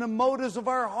intents and the motives of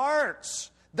our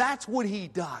hearts. That's what He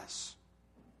does.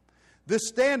 This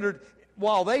standard,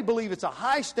 while they believe it's a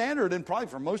high standard, and probably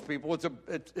for most people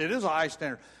it is a high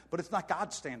standard, but it's not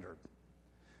God's standard.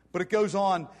 But it goes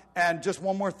on, and just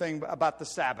one more thing about the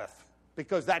Sabbath,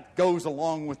 because that goes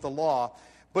along with the law.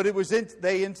 But it was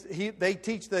they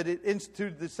teach that it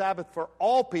instituted the Sabbath for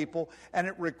all people, and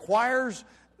it requires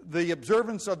the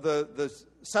observance of the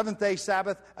seventh-day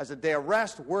Sabbath as a day of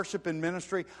rest, worship, and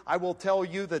ministry. I will tell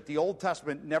you that the Old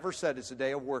Testament never said it's a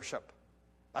day of worship.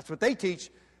 That's what they teach,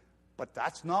 but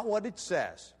that's not what it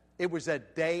says. It was a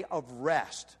day of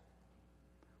rest.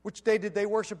 Which day did they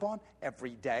worship on?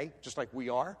 Every day, just like we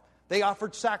are. They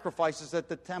offered sacrifices at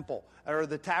the temple or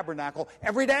the tabernacle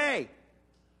every day.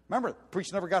 Remember, the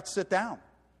priests never got to sit down.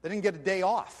 They didn't get a day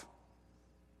off.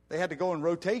 They had to go in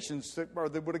rotations or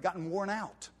they would have gotten worn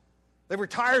out. They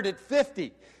retired at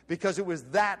 50 because it was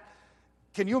that.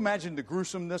 Can you imagine the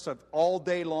gruesomeness of all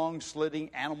day long slitting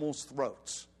animals'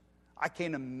 throats? I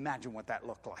can't imagine what that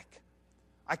looked like.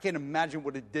 I can't imagine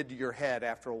what it did to your head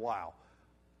after a while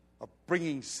of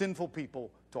bringing sinful people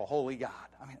to a holy God.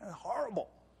 I mean, horrible.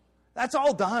 That's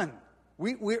all done.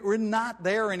 We're not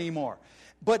there anymore.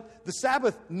 But the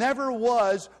Sabbath never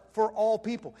was for all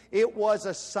people. It was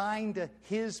assigned to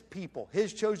His people,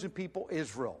 His chosen people,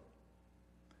 Israel.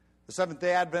 The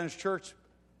Seventh-day Adventist Church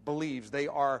believes they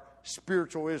are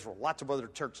spiritual Israel. Lots of other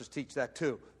churches teach that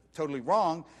too. Totally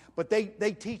wrong, but they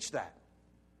teach that.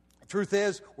 The truth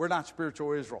is, we're not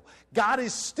spiritual Israel. God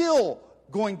is still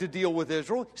going to deal with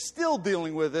Israel, still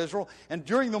dealing with Israel, and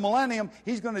during the millennium,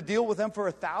 He's going to deal with them for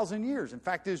 1,000 years. In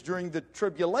fact, during the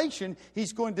tribulation,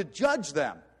 He's going to judge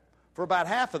them for about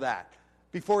half of that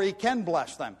before He can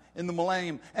bless them in the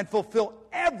millennium and fulfill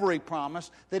every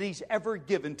promise that He's ever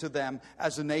given to them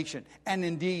as a nation. And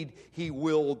indeed, He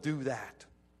will do that.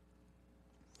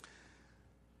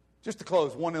 Just to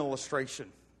close, one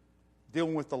illustration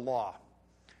dealing with the law.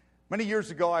 Many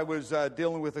years ago, I was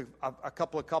dealing with a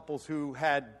couple of couples who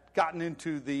had gotten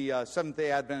into the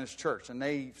Seventh-day Adventist Church, and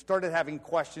they started having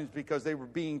questions because they were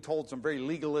being told some very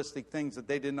legalistic things that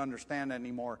they didn't understand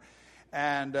anymore.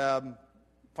 And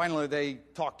finally, they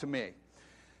talked to me.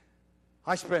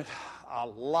 I spent a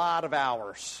lot of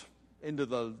hours into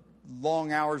the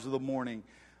long hours of the morning,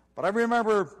 but I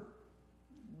remember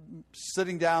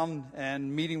sitting down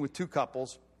and meeting with two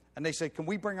couples. And they said, can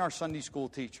we bring our Sunday school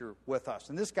teacher with us?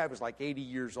 And this guy was like 80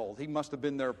 years old. He must have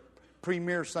been their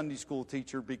premier Sunday school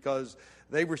teacher because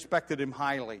they respected him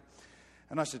highly.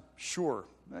 And I said, sure.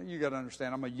 You got to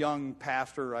understand, I'm a young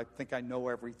pastor. I think I know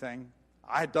everything.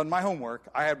 I had done my homework.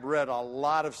 I had read a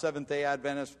lot of Seventh-day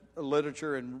Adventist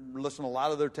literature and listened to a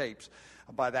lot of their tapes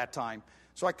by that time.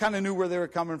 So I kind of knew where they were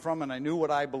coming from, and I knew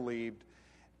what I believed.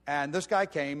 And this guy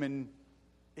came, and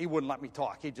he wouldn't let me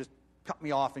talk. He just cut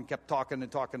me off and kept talking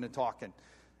and talking and talking.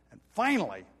 And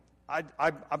finally,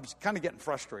 I was kind of getting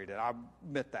frustrated. I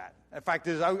admit that. In fact,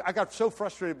 I got so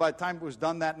frustrated by the time it was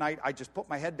done that night, I just put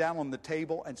my head down on the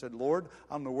table and said, Lord,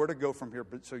 I don't know where to go from here,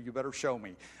 but so you better show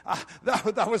me.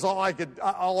 That was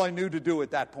all I knew to do at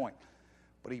that point.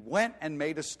 But he went and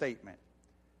made a statement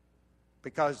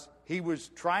because he was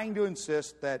trying to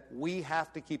insist that we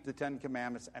have to keep the Ten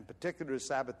Commandments, and particularly the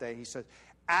Sabbath day. He said,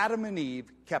 Adam and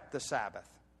Eve kept the Sabbath.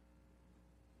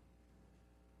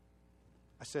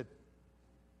 I said,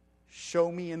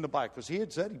 show me in the Bible. Because he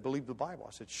had said he believed the Bible.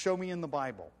 I said, show me in the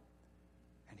Bible.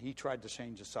 And he tried to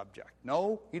change the subject.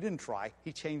 No, he didn't try.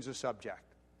 He changed the subject.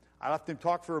 I let him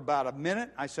talk for about a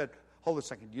minute. I said, hold a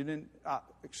second. You didn't,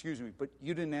 excuse me, but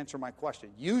you didn't answer my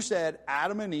question. You said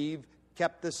Adam and Eve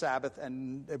kept the Sabbath,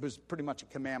 and it was pretty much a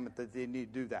commandment that they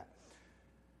need to do that.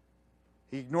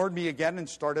 He ignored me again and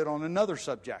started on another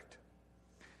subject.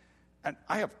 And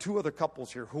I have two other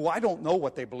couples here who I don't know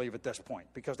what they believe at this point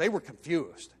because they were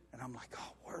confused. And I'm like,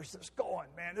 oh, where's this going,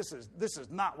 man? This is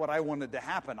not what I wanted to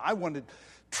happen. I wanted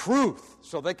truth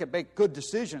so they could make good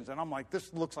decisions. And I'm like,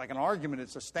 this looks like an argument.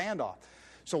 It's a standoff.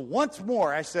 So once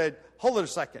more, I said, hold it a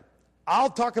second. I'll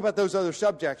talk about those other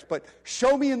subjects, but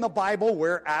show me in the Bible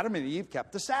where Adam and Eve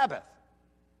kept the Sabbath.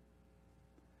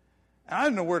 And I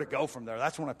didn't know where to go from there.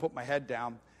 That's when I put my head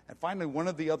down. And finally, one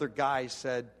of the other guys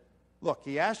said, look,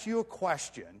 he asked you a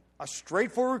question, a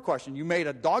straightforward question. You made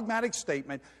a dogmatic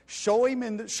statement. Show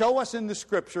us in the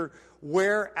Scripture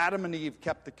where Adam and Eve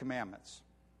kept the commandments.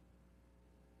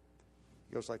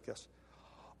 He goes like this.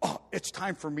 Oh, it's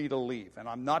time for me to leave. And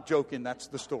I'm not joking. That's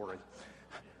the story.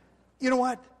 You know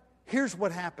what? Here's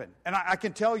what happened. And I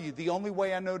can tell you the only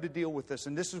way I know to deal with this,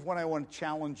 and this is what I want to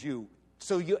challenge you.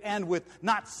 So you end with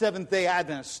not Seventh-day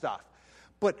Adventist stuff.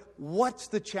 But what's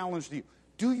the challenge to you?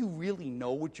 Do you really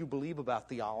know what you believe about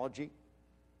theology?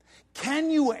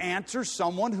 Can you answer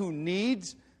someone who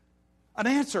needs an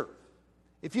answer?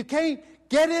 If you can't,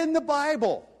 get in the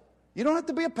Bible. You don't have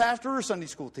to be a pastor or a Sunday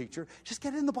school teacher. Just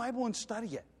get in the Bible and study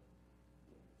it.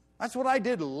 That's what I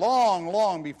did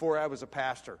long before I was a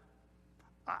pastor.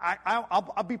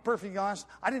 I'll be perfectly honest.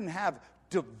 I didn't have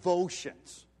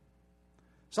devotions.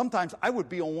 Sometimes I would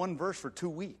be on one verse for 2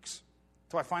 weeks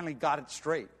until I finally got it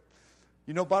straight.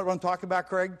 You know about what I'm talking about,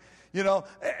 Craig? You know,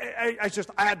 I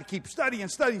had to keep studying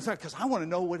because I want to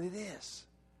know what it is.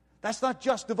 That's not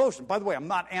just devotion. By the way, I'm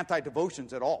not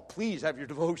anti-devotions at all. Please have your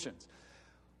devotions.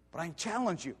 But I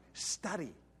challenge you,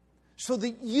 study so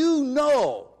that you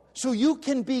know, so you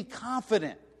can be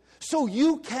confident, so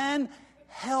you can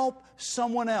help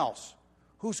someone else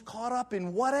who's caught up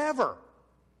in whatever,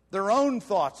 their own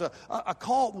thoughts, a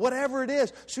cult, whatever it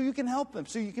is, so you can help them,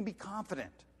 so you can be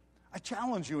confident. I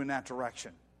challenge you in that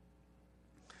direction.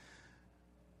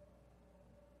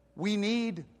 We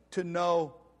need to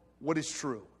know what is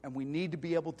true, and we need to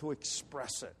be able to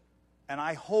express it. And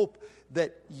I hope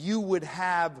that you would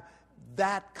have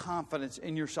that confidence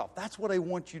in yourself. That's what I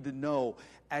want you to know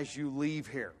as you leave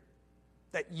here,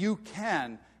 that you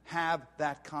can have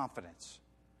that confidence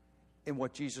in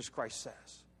what Jesus Christ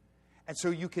says. And so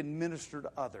you can minister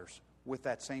to others with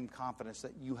that same confidence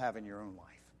that you have in your own life.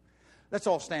 Let's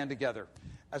all stand together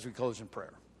as we close in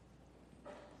prayer.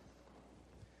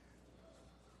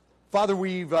 Father,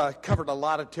 we've covered a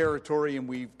lot of territory, and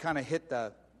we've kind of hit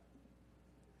the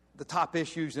top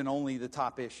issues and only the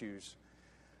top issues.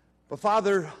 But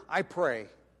Father, I pray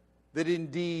that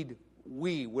indeed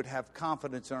we would have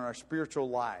confidence in our spiritual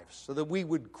lives so that we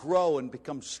would grow and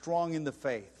become strong in the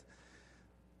faith,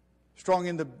 strong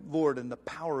in the Lord and the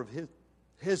power of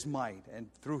His might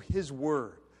and through His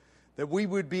word, that we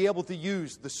would be able to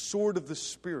use the sword of the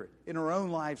Spirit in our own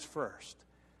lives first,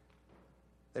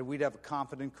 that we'd have a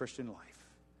confident Christian life.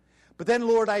 But then,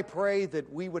 Lord, I pray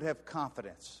that we would have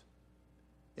confidence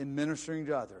in ministering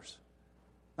to others,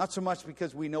 not so much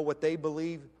because we know what they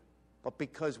believe, but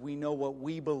because we know what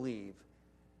we believe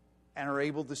and are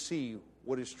able to see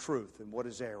what is truth and what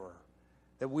is error.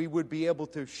 That we would be able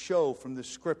to show from the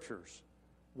Scriptures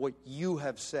what you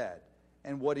have said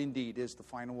and what indeed is the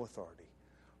final authority.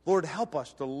 Lord, help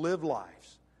us to live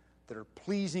lives that are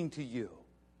pleasing to you.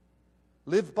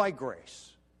 Live by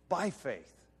grace, by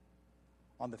faith,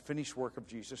 on the finished work of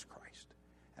Jesus Christ.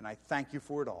 And I thank you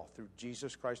for it all through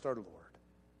Jesus Christ our Lord.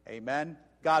 Amen.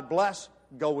 God bless.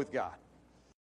 Go with God.